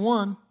the only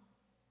one.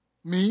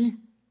 Me.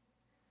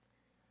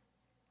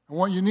 And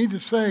what you need to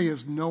say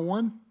is no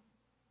one.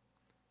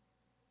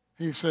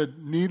 He said,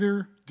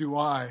 neither do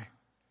I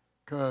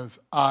because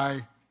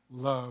I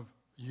love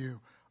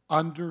you.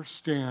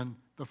 Understand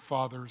the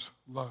Father's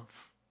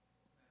love.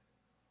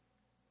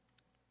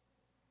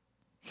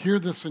 Hear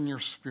this in your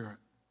spirit.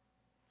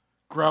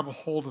 Grab a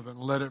hold of it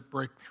and let it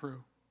break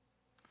through.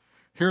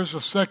 Here's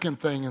the second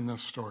thing in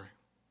this story.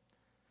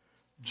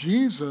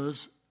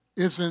 Jesus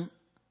isn't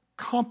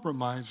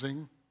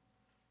compromising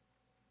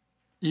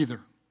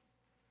either.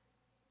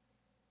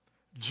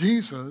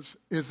 Jesus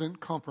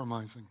isn't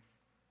compromising.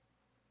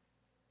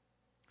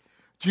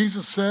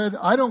 Jesus said,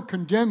 I don't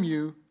condemn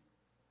you,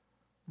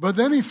 but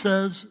then he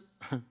says,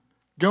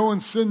 go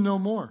and sin no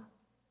more.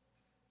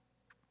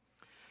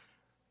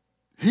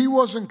 He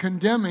wasn't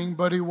condemning,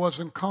 but he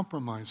wasn't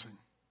compromising.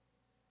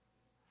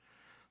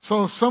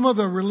 So some of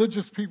the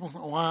religious people say,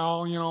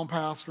 well,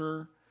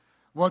 Pastor,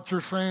 what you're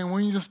saying,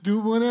 we just do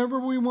whatever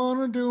we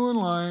want to do in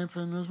life,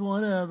 and there's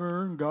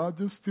whatever, and God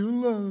just still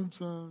loves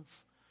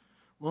us.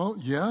 Well,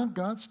 yeah,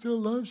 God still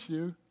loves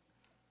you.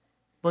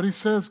 But he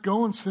says,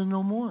 go and sin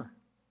no more.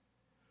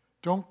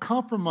 Don't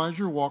compromise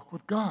your walk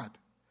with God.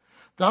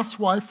 That's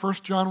why 1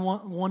 John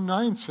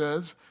 1:9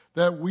 says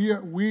that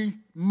we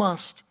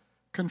must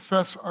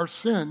confess our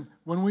sin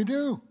when we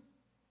do.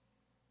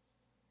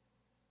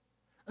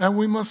 And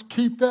we must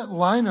keep that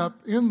line up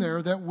in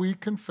there that we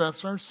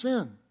confess our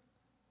sin.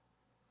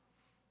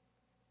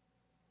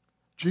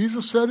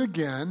 Jesus said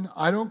again,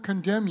 I don't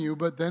condemn you,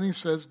 but then he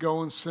says,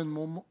 go and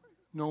sin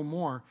no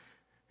more.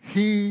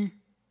 He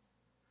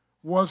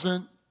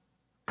wasn't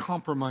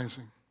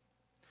compromising.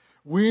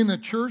 We in the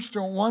church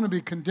don't want to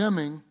be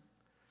condemning,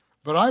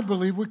 but I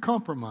believe we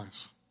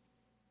compromise.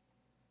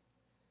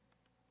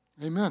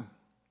 Amen.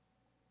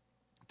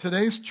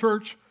 Today's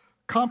church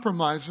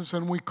compromises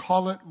and we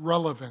call it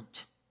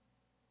relevant.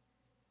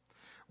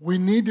 We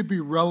need to be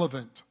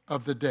relevant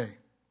of the day.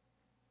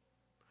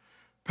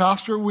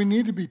 Pastor, we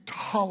need to be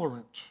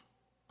tolerant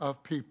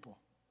of people.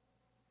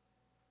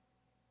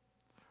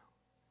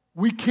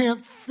 We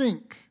can't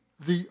think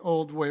the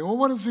old way. Well,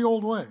 what is the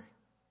old way?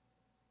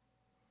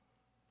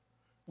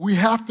 We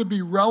have to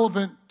be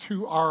relevant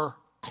to our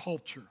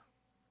culture.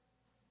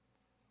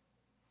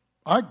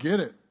 I get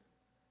it.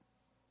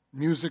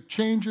 Music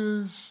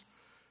changes,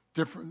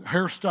 different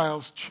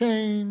hairstyles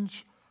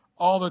change,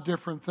 all the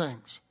different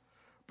things.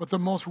 But the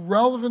most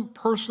relevant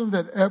person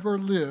that ever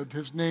lived,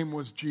 his name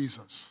was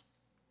Jesus.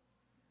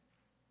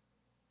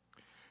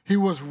 He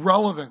was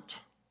relevant.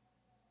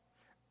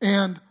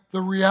 And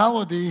the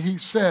reality, he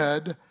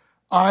said,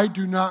 I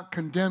do not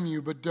condemn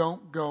you, but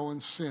don't go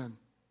and sin.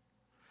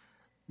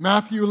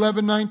 Matthew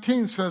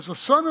 11:19 says, the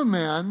Son of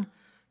Man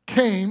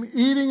came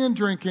eating and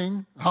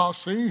drinking. Oh,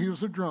 see, he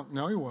was a drunk.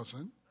 No, he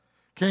wasn't.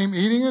 Came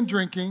eating and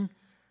drinking.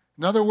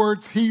 In other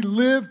words, he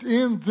lived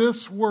in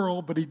this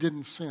world, but he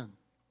didn't sin.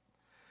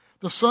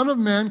 The Son of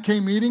Man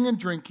came eating and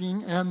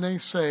drinking, and they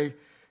say,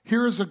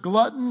 here is a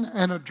glutton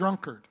and a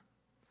drunkard,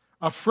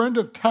 a friend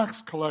of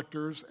tax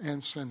collectors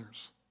and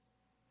sinners.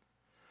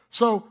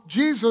 So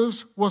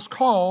Jesus was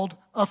called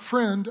a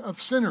friend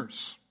of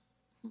sinners.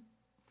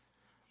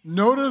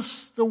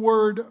 Notice the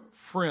word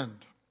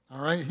friend.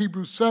 All right,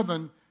 Hebrews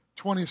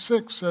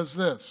 7:26 says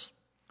this.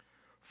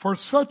 For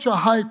such a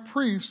high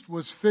priest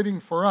was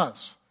fitting for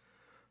us,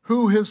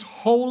 who is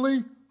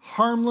holy,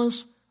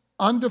 harmless,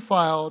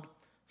 undefiled,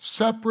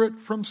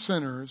 separate from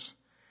sinners,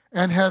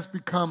 and has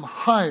become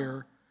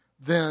higher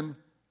than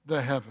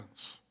the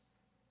heavens.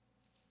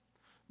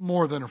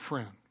 More than a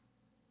friend.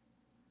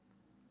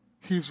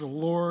 He's the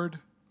Lord.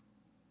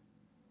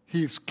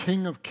 He's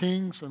King of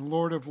kings and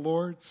Lord of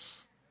lords.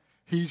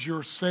 He's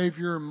your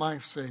Savior and my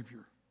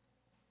Savior.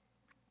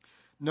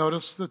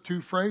 Notice the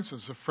two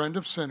phrases. A friend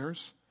of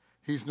sinners,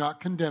 he's not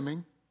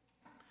condemning.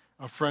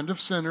 A friend of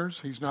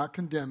sinners, he's not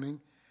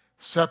condemning.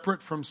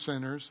 Separate from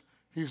sinners,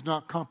 he's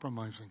not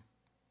compromising.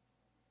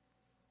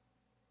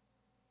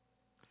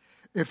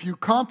 If you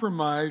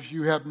compromise,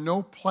 you have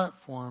no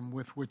platform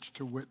with which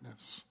to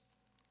witness.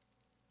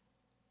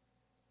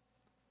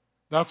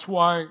 That's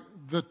why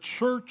the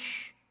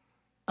church,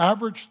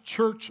 average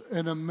church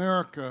in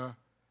America,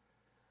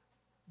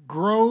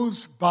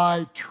 grows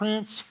by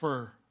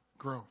transfer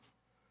growth.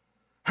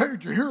 Hey,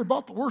 did you hear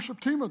about the worship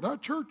team of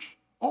that church?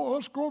 Oh,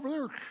 let's go over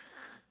there.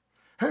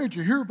 Hey, did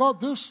you hear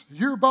about this? Did you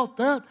hear about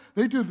that?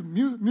 They do the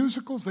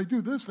musicals, they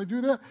do this, they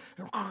do that.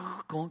 And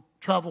go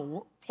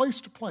travel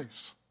place to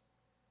place.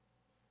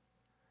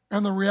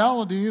 And the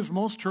reality is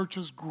most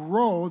churches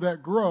grow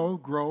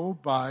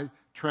by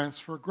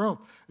transfer growth.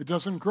 It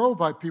doesn't grow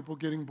by people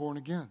getting born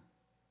again.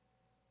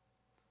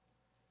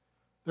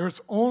 There's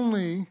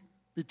only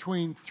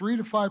between 3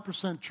 to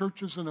 5%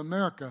 churches in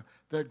America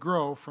that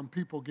grow from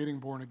people getting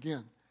born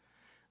again.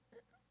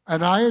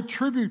 And I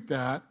attribute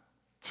that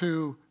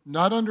to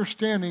not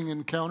understanding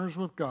encounters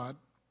with God,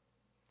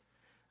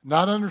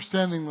 not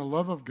understanding the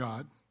love of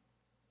God,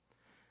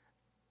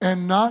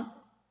 and not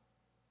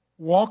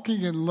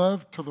walking in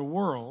love to the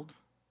world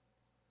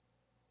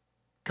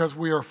because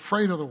we are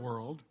afraid of the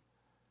world,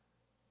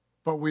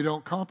 but we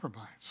don't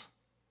compromise.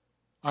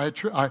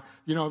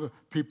 The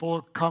people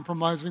are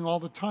compromising all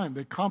the time.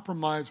 They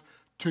compromise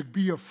to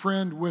be a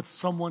friend with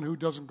someone who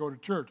doesn't go to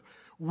church.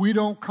 we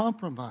don't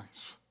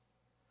compromise.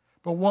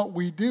 But what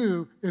we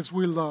do is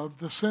we love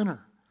the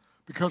sinner.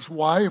 Because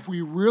why? If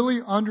we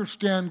really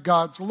understand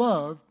God's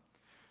love,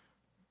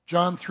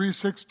 John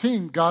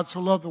 3:16, God so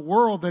loved the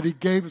world that he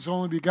gave his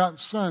only begotten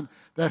Son,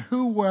 that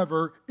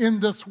whoever in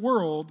this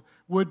world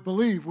would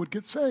believe would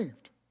get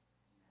saved.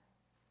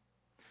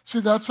 See,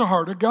 that's the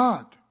heart of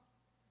God.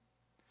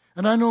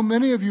 And I know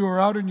many of you are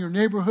out in your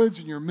neighborhoods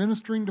and you're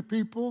ministering to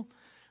people,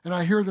 and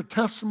I hear the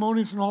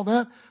testimonies and all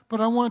that, but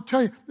I want to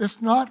tell you,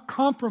 it's not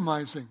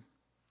compromising.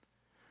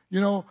 You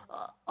know,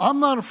 I'm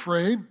not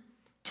afraid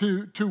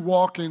to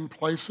walk in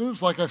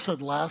places, like I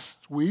said last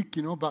week,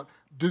 about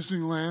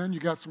Disneyland. You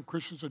got some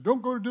Christians that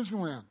don't go to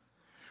Disneyland.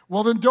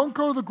 Well, then don't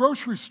go to the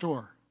grocery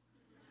store.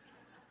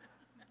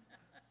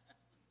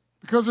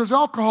 Because there's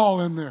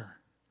alcohol in there.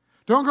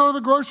 Don't go to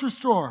the grocery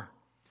store.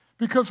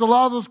 Because a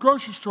lot of those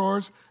grocery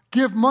stores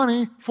give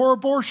money for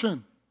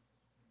abortion.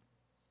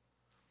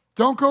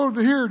 Don't go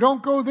here,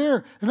 don't go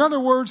there. In other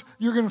words,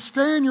 you're going to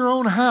stay in your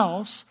own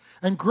house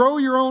and grow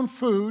your own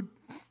food.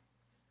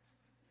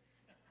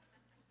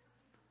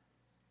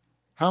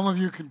 How many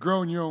of you can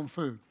grow your own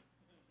food?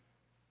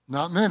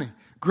 Not many.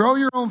 Grow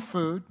your own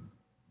food.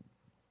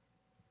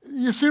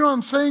 You see what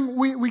I'm saying?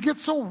 We get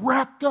so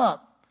wrapped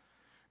up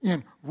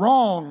in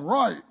wrong,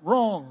 right,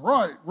 wrong,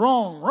 right,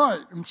 wrong,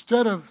 right,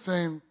 instead of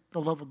saying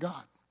the love of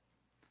God.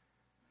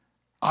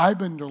 I've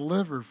been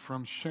delivered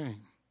from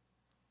shame,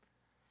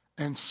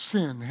 and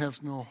sin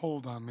has no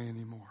hold on me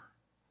anymore.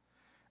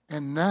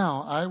 And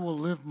now I will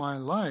live my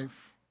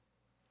life,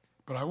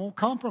 but I won't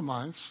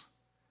compromise.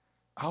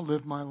 I'll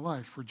live my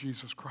life for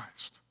Jesus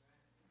Christ.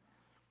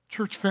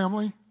 Church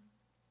family,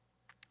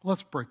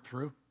 let's break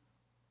through.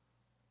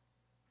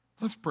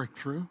 Let's break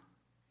through.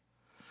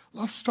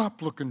 Let's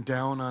stop looking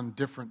down on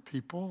different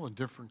people and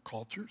different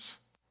cultures.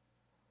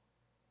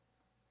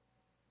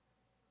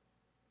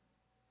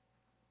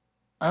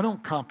 I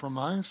don't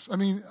compromise. I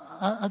mean,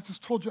 I've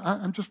just told you,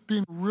 I'm just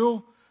being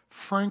real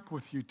frank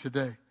with you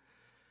today,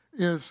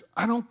 is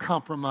I don't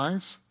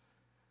compromise.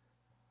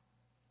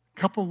 A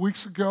couple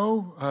weeks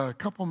ago, a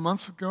couple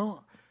months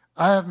ago,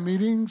 I have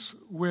meetings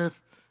with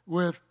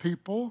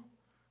people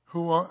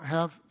who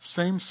have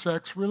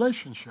same-sex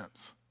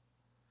relationships.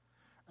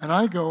 And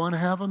I go and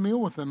have a meal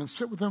with them and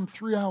sit with them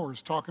 3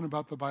 hours talking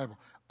about the Bible.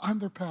 I'm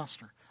their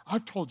pastor.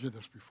 I've told you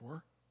this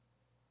before.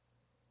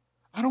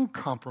 I don't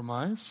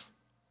compromise.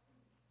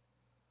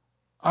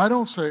 I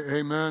don't say,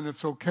 amen,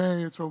 it's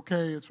okay, it's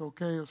okay, it's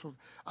okay, it's okay.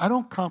 I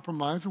don't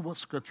compromise with what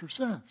Scripture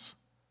says.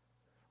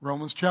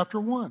 Romans chapter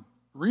 1.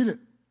 Read it.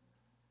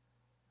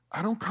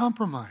 I don't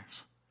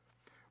compromise.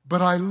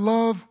 But I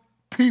love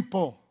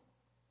people.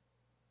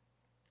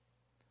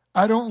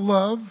 I don't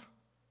love,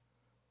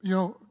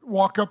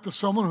 walk up to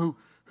someone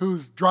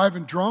who's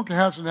driving drunk and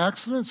has an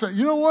accident and say,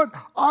 you know what?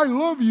 I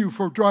love you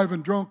for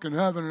driving drunk and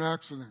having an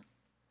accident.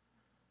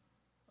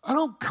 I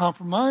don't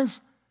compromise.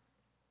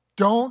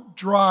 Don't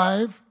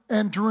drive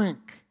and drink.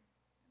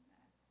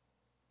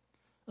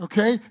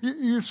 Okay?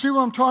 You see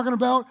what I'm talking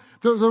about?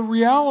 The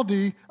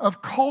reality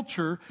of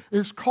culture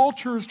is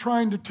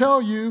trying to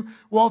tell you,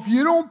 well, if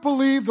you don't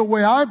believe the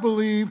way I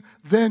believe,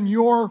 then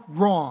you're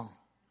wrong.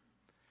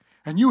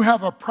 And you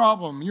have a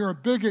problem. You're a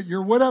bigot.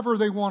 You're whatever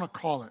they want to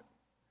call it.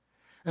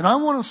 And I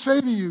want to say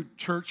to you,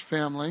 church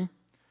family,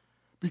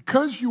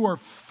 because you are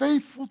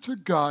faithful to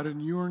God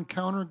and you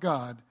encounter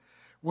God,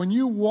 when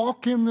you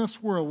walk in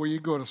this world, where you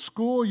go to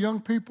school,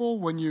 young people,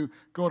 when you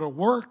go to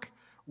work,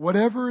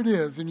 whatever it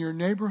is in your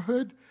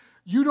neighborhood,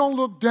 you don't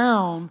look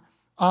down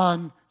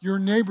on your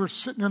neighbor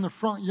sitting in the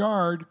front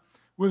yard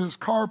with his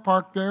car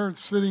parked there and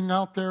sitting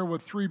out there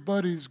with 3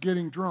 buddies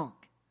getting drunk.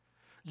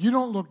 You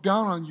don't look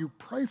down on them. You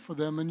pray for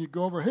them and you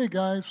go over, hey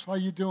guys, how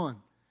you doing?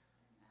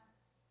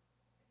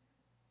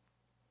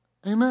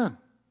 Amen.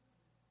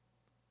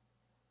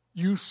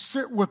 You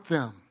sit with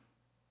them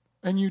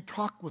and you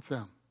talk with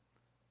them.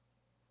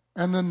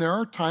 And then there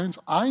are times,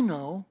 I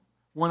know,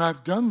 when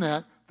I've done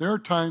that, there are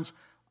times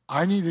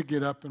I need to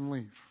get up and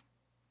leave.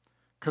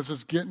 Because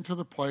it's getting to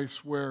the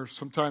place where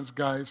sometimes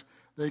guys,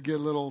 they get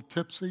a little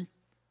tipsy,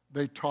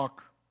 they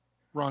talk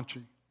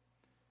raunchy.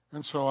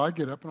 And so I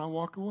get up and I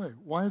walk away.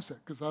 Why is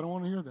that? Because I don't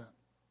want to hear that.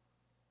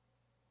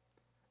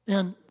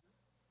 And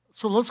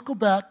so let's go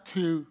back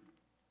to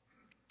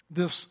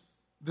this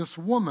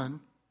woman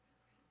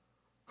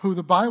who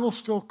the Bible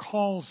still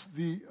calls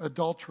the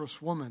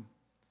adulterous woman.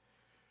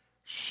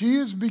 She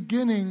is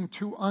beginning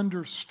to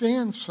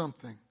understand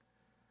something.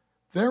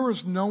 There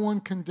is no one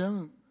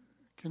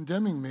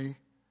condemning me,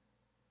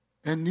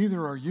 and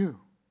neither are you.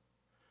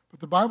 But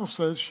the Bible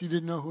says she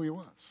didn't know who he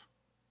was.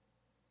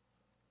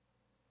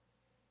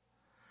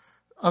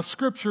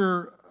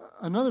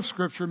 Another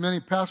scripture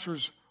many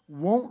pastors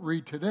won't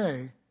read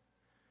today,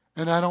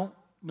 and I don't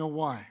know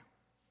why.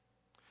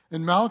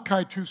 In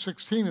Malachi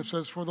 2:16 it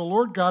says, for the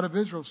Lord God of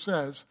Israel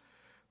says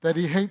that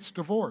he hates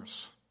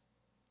divorce.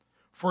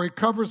 For he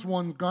covers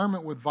one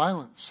garment with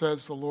violence,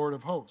 says the Lord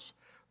of hosts.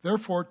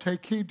 Therefore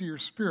take heed to your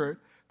spirit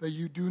that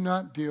you do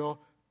not deal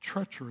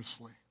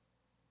treacherously.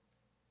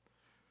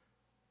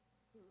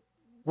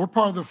 We're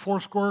part of the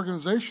Foursquare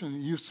organization.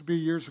 It used to be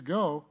years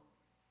ago.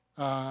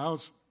 I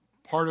was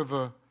part of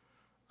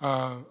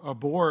a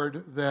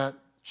board that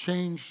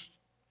changed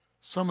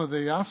some of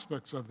the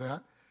aspects of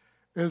that.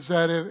 Is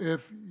that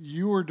if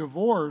you were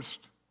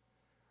divorced,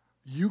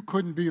 you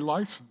couldn't be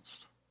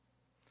licensed.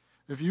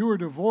 If you were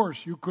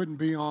divorced, you couldn't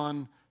be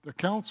on the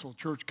council,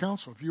 church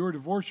council. If you were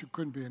divorced, you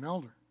couldn't be an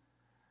elder.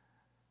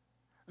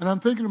 And I'm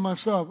thinking to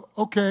myself,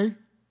 okay,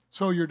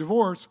 so you're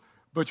divorced,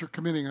 but you're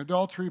committing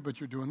adultery, but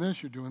you're doing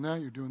this, you're doing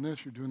that, you're doing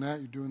this, you're doing that,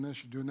 you're doing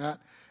this, you're doing that,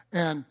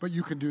 but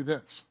you can do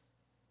this.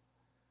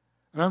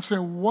 And I'm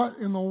saying, what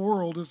in the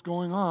world is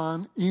going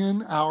on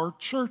in our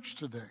church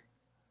today?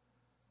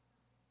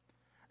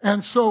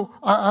 And so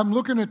I'm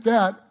looking at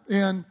that,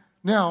 and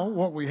now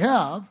what we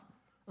have,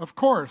 of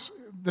course,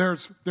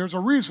 there's a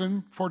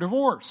reason for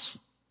divorce.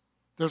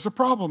 There's a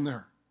problem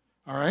there,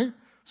 all right?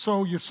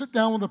 So you sit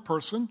down with a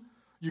person,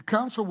 you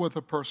counsel with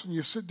a person,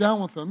 you sit down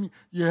with them,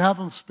 you have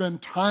them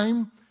spend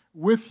time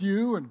with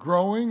you and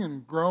growing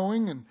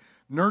and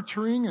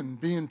nurturing and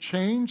being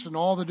changed and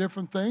all the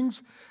different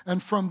things.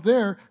 And from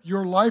there,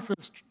 your life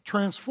is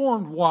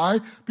transformed. Why?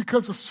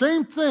 Because the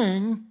same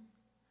thing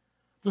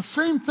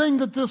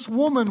that this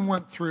woman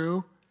went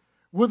through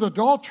with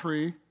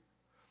adultery,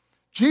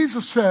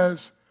 Jesus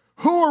says,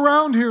 who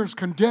around here is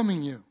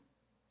condemning you?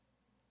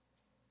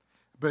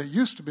 But it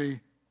used to be,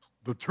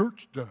 the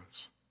church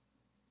does.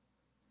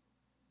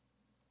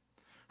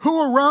 Who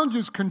around you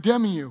is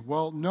condemning you?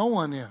 Well, no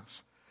one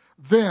is.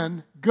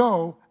 Then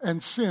go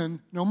and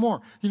sin no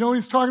more. You know what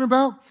he's talking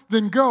about?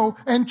 Then go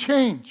and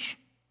change.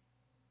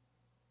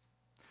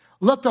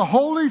 Let the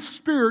Holy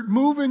Spirit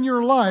move in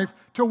your life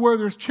to where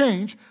there's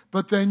change,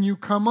 but then you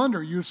come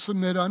under. You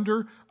submit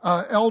under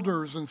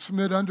elders and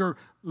submit under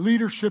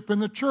leadership in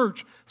the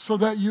church so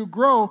that you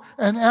grow.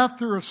 And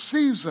after a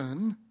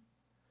season,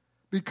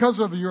 because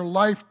of your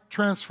life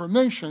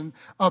transformation,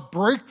 a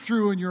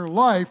breakthrough in your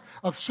life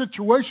of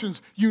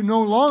situations, you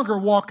no longer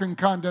walk in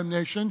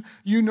condemnation.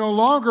 You no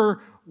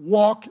longer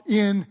walk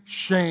in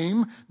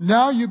shame.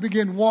 Now you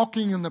begin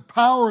walking in the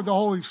power of the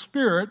Holy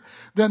Spirit.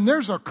 Then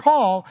there's a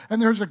call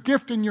and there's a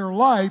gift in your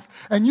life,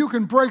 and you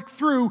can break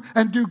through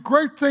and do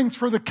great things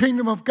for the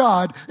kingdom of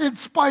God in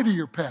spite of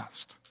your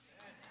past.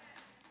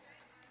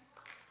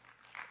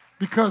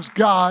 Because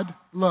God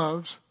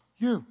loves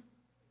you.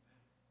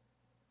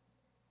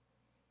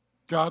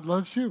 God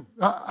loves you.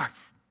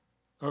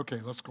 Okay,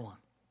 let's go on.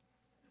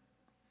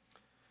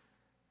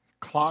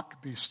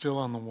 Clock, be still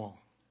on the wall.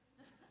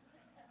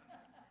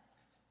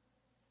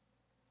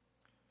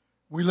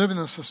 We live in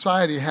a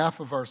society, half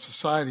of our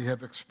society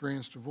have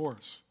experienced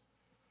divorce.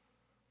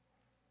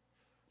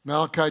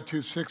 Malachi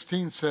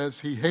 2:16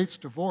 says he hates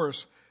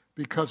divorce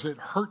because it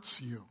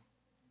hurts you.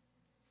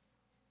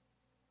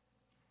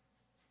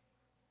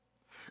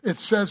 It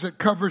says it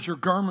covers your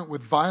garment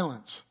with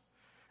violence.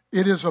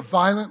 It is a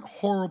violent,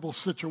 horrible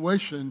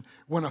situation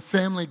when a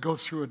family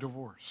goes through a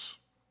divorce.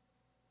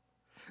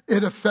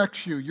 It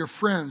affects you, your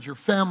friends, your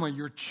family,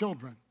 your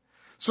children.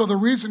 So the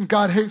reason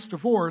God hates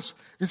divorce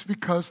is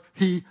because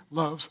he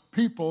loves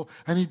people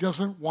and he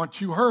doesn't want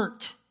you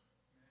hurt.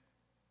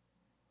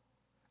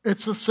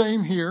 It's the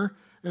same here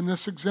in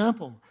this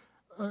example.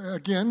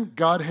 Again,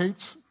 God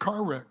hates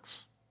car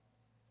wrecks.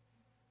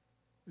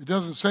 It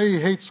doesn't say he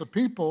hates the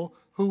people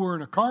who were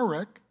in a car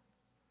wreck.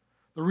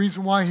 The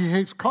reason why he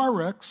hates car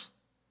wrecks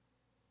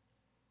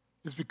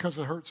is because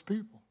it hurts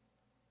people.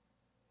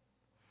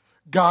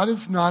 God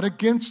is not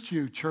against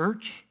you,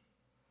 church.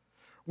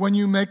 When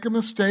you make a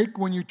mistake,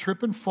 when you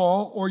trip and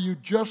fall, or you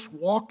just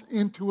walk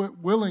into it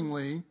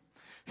willingly,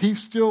 he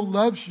still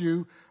loves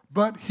you,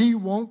 but he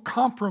won't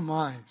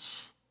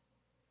compromise.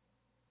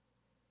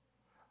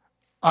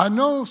 I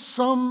know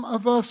some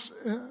of us,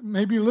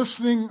 maybe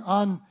listening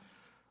on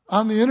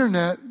the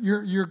internet,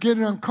 you're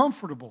getting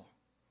uncomfortable.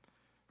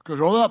 Because,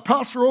 that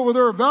pastor over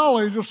there at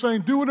Valley is just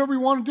saying, do whatever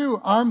you want to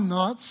do. I'm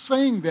not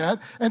saying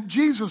that, and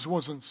Jesus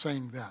wasn't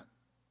saying that.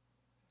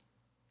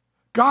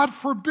 God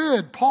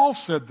forbid, Paul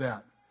said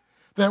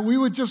that we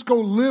would just go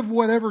live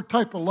whatever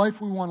type of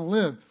life we want to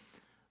live.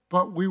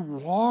 But we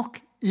walk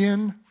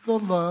in the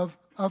love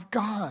of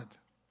God.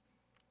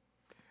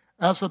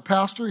 As a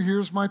pastor,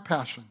 here's my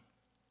passion.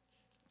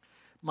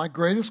 My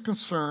greatest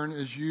concern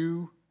is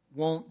you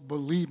won't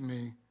believe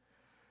me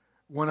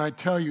when I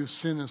tell you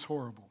sin is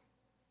horrible.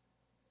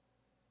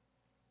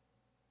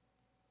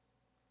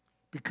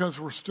 Because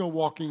we're still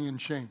walking in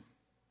shame.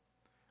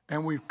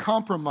 And we've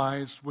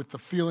compromised with the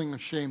feeling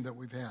of shame that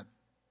we've had.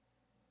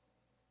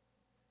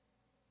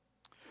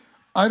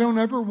 I don't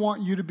ever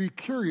want you to be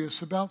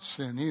curious about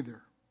sin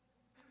either.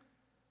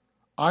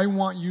 I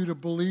want you to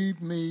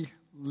believe me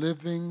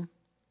living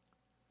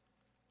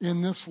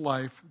in this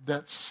life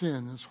that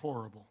sin is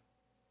horrible.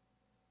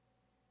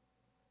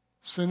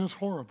 Sin is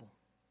horrible.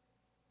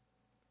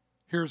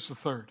 Here's the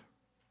third.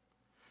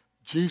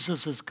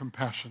 Jesus is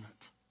compassionate.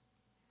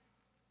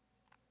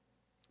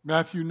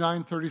 Matthew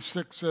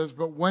 9:36 says,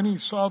 but when he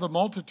saw the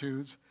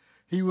multitudes,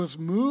 he was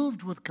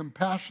moved with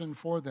compassion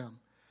for them,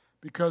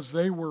 because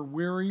they were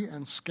weary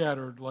and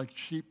scattered like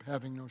sheep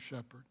having no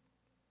shepherd.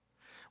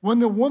 When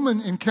the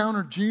woman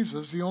encountered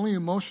Jesus, the only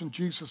emotion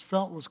Jesus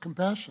felt was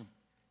compassion.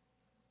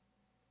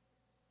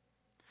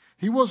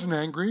 He wasn't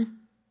angry.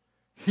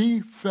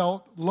 He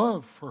felt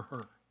love for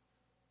her.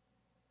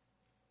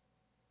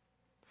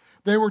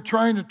 They were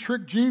trying to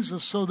trick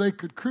Jesus so they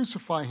could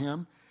crucify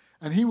him,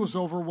 and he was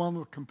overwhelmed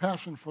with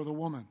compassion for the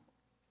woman.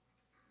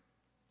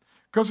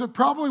 Because it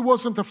probably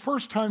wasn't the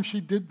first time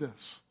she did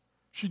this.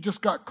 She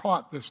just got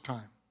caught this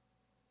time.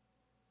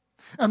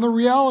 And the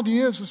reality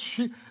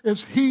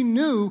is he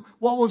knew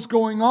what was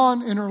going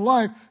on in her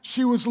life.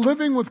 She was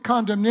living with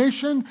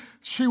condemnation.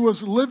 She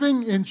was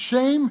living in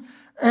shame.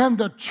 And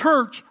the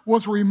church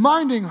was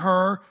reminding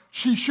her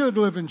she should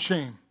live in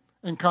shame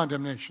and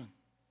condemnation.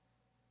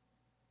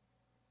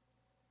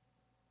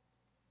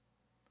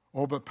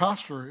 Oh, but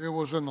Pastor, it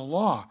was in the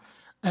law.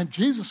 And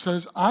Jesus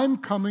says, I'm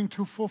coming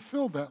to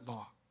fulfill that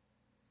law.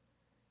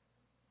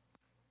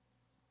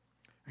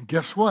 And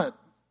guess what?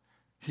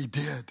 He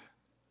did.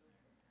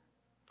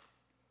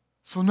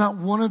 So not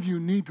one of you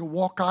need to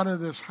walk out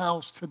of this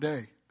house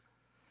today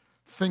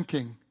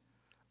thinking,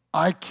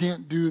 I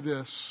can't do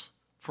this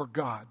for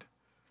God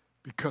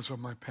because of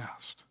my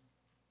past.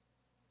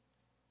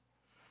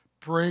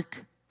 Break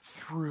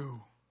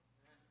through.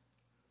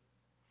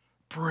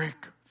 Break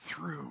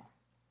through.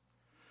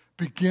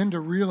 Begin to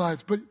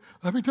realize, but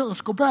let me tell you,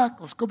 let's go back.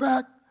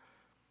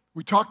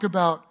 We talked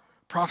about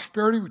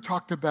prosperity, we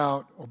talked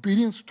about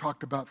obedience, we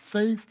talked about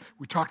faith,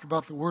 we talked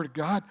about the Word of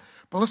God,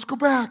 but let's go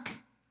back.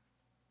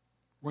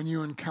 When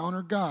you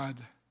encounter God,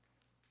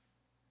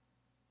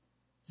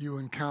 you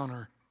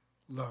encounter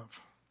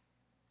love.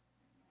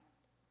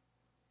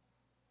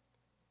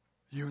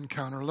 You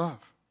encounter love.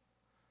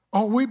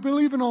 Oh, we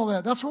believe in all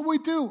that. That's what we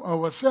do.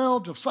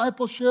 OSL,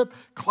 discipleship,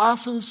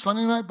 classes,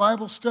 Sunday night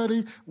Bible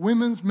study,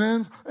 women's,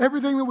 men's,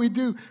 everything that we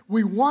do.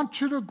 We want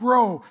you to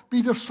grow,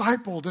 be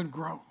discipled and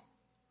grow.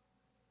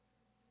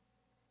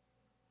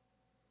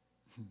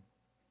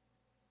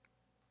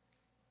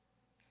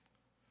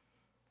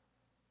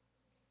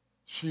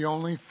 She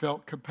only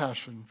felt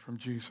compassion from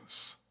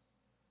Jesus.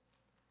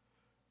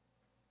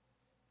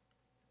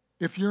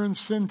 If you're in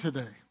sin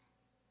today,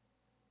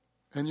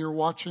 and you're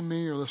watching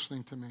me or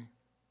listening to me,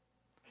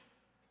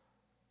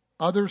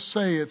 others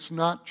say it's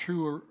not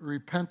true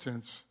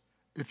repentance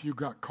if you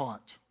got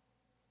caught.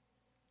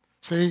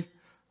 See,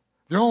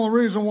 the only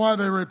reason why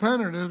they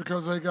repented is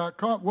because they got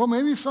caught. Well,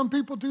 maybe some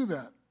people do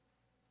that,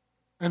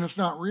 and it's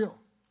not real.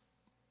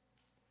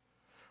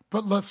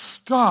 But let's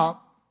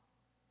stop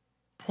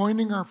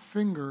pointing our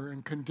finger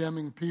and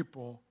condemning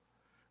people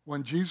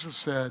when Jesus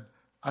said,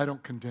 I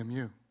don't condemn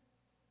you.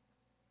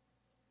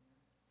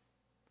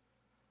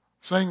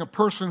 Saying a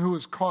person who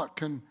is caught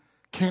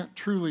can't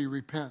truly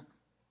repent.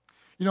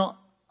 You know,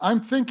 I'm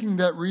thinking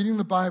that reading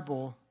the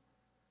Bible,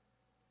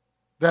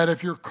 that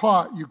if you're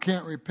caught, you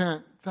can't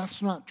repent,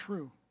 that's not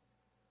true.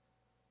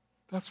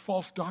 That's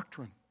false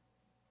doctrine,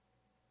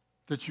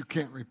 that you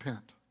can't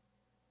repent.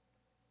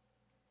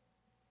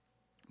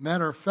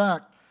 Matter of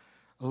fact,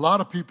 a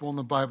lot of people in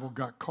the Bible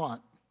got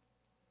caught.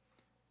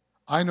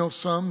 I know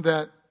some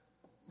that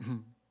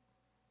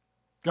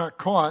got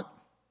caught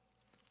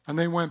and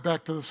they went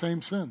back to the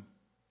same sin.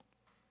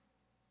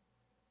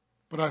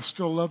 But I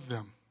still love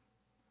them.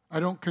 I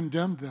don't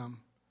condemn them.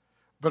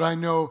 But I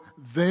know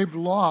they've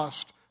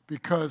lost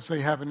because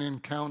they haven't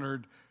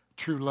encountered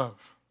true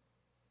love.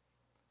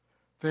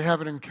 They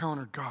haven't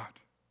encountered God.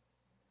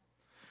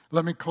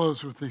 Let me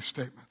close with these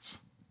statements.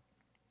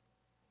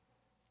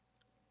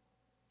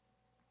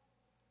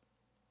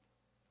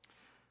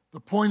 The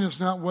point is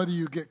not whether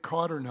you get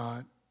caught or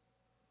not.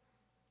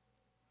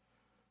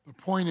 The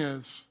point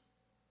is,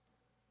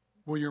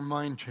 will your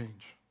mind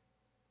change?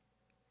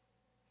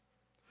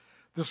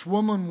 This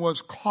woman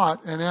was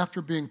caught, and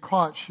after being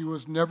caught, she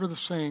was never the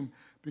same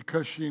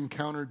because she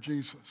encountered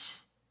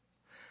Jesus.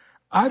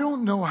 I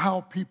don't know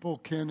how people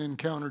can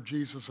encounter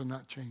Jesus and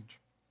not change.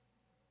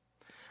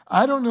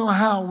 I don't know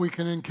how we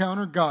can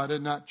encounter God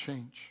and not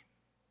change.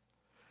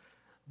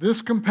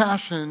 This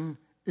compassion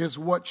is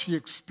what she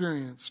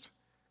experienced,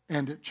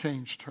 and it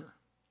changed her.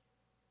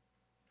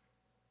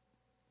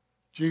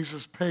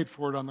 Jesus paid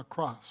for it on the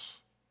cross.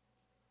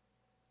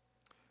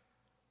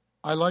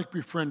 I like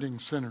befriending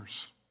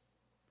sinners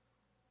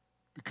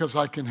because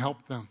I can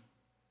help them.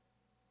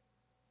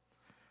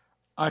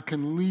 I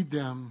can lead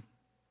them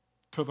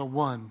to the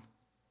one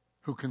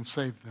who can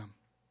save them.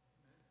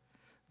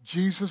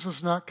 Jesus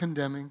is not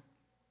condemning.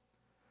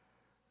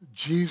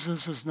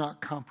 Jesus is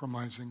not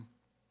compromising.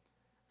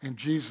 And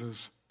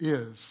Jesus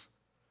is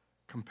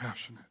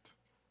compassionate.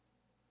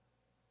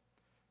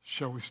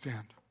 Shall we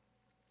stand?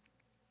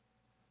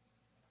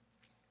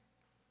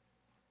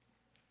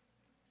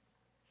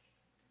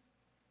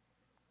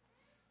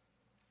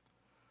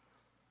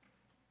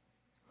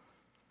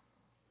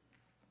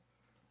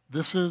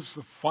 This is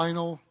the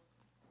final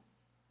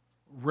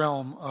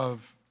realm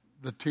of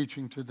the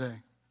teaching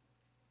today.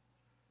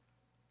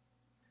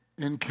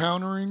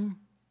 Encountering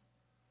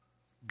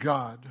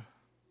God,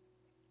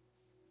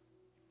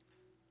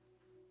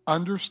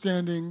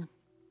 understanding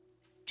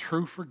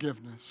true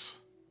forgiveness,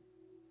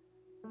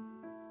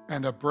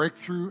 and a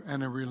breakthrough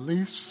and a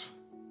release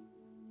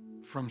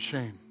from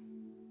shame.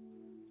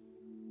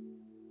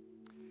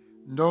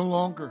 No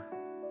longer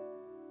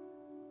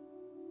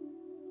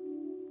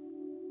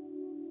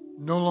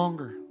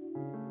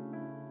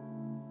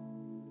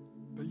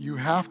that you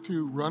have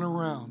to run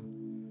around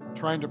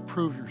trying to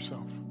prove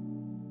yourself.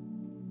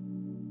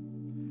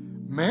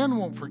 Man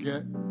won't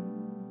forget.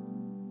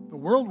 The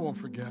world won't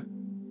forget.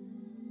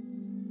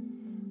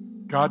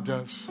 God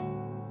does.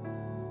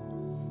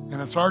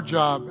 And it's our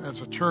job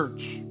as a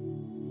church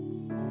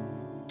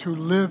to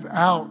live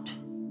out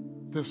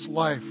this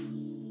life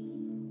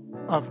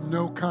of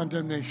no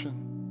condemnation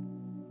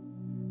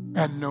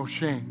and no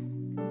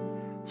shame,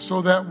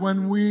 so that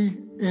when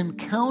we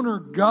encounter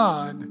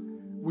God,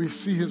 we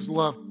see his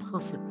love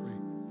perfectly.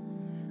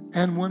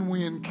 And when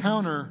we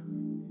encounter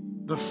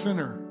the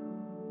sinner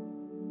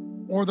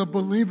or the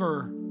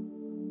believer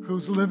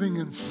who's living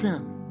in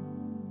sin,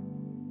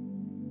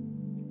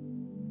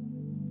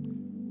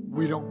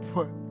 we don't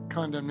put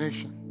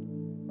condemnation.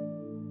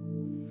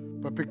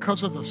 But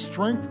because of the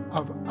strength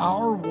of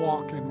our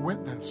walk and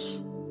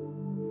witness,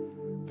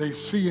 they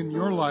see in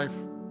your life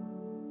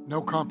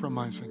no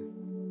compromising.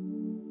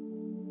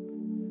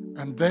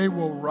 And they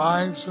will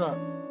rise up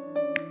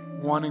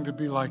wanting to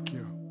be like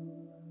you.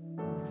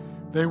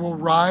 They will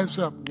rise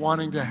up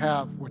wanting to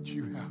have what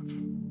you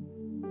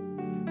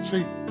have.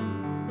 See,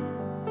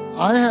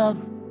 I have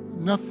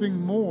nothing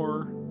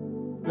more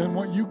than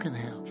what you can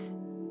have.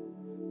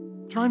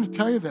 I'm trying to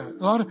tell you that.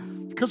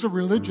 Because of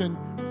religion,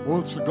 well,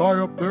 it's the guy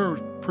up there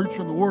who's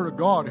preaching the Word of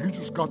God. He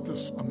just got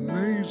this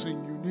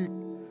amazing, unique.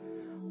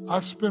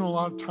 I've spent a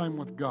lot of time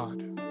with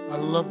God. I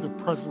love the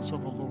presence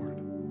of the Lord.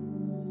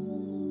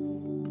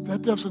 But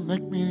that doesn't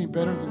make me any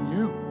better than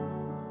you.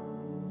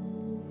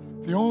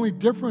 The only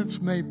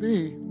difference may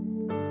be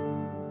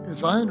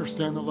is I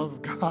understand the love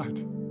of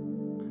God.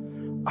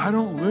 I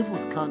don't live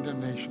with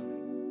condemnation.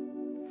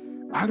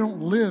 I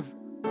don't live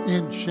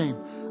in shame.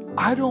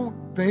 I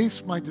don't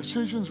base my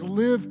decisions,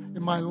 live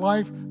in my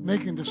life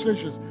making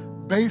decisions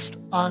based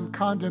on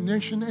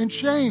condemnation and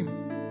shame.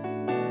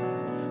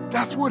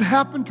 That's what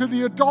happened to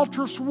the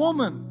adulterous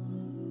woman.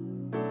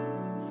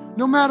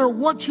 No matter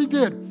what she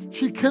did,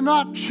 she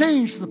cannot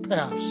change the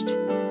past,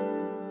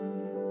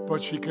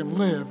 but she can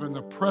live in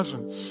the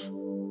presence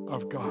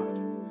of God.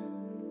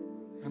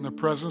 And the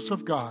presence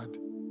of God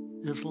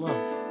is love.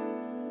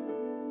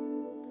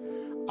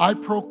 I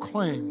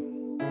proclaim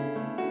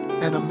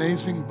an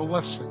amazing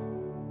blessing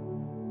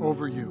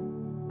over you.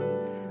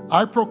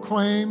 I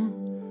proclaim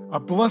a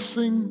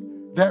blessing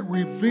that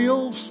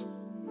reveals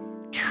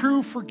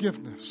true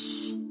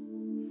forgiveness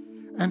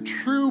and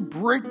true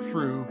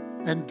breakthrough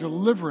and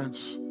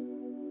deliverance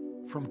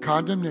from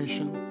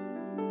condemnation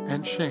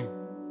and shame.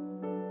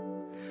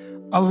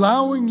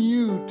 Allowing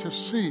you to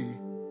see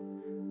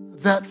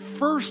that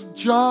 1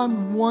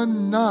 John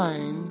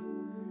 1:9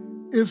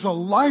 is a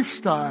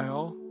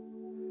lifestyle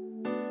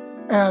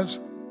as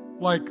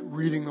like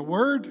reading the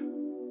Word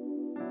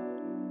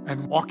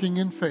and walking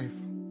in faith.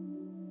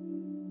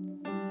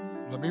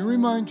 Let me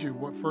remind you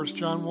what 1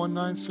 John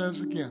 1:9 says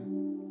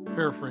again,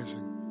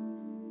 paraphrasing.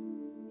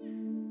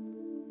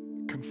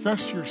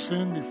 Confess your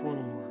sin before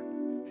the Lord.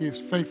 He is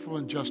faithful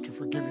and just to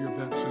forgive you of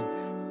that sin,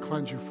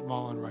 cleanse you from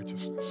all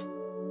unrighteousness.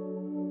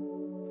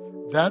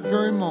 That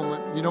very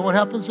moment, you know what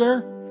happens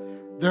there?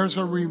 There's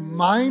a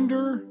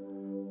reminder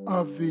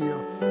of the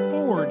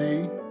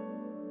authority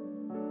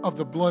of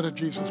the blood of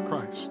Jesus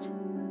Christ.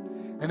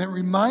 And it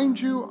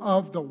reminds you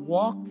of the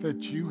walk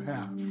that you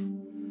have.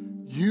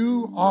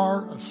 You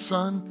are a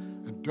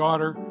son and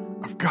daughter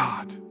of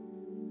God.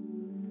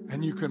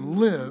 And you can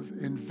live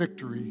in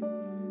victory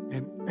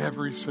in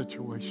every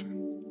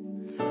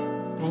situation.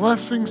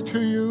 Blessings to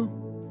you.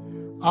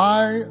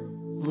 I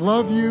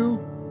love you.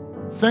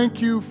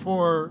 Thank you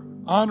for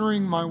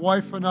honoring my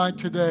wife and I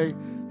today.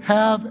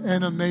 Have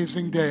an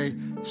amazing day.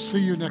 See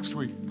you next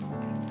week.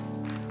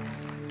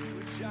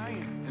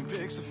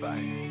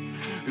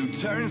 Who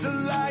turns a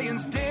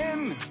lion's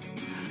den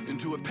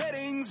into a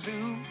petting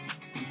zoo?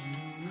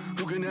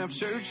 Who can have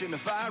church in a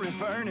fiery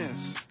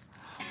furnace?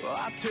 Well,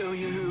 I'll tell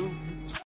you who.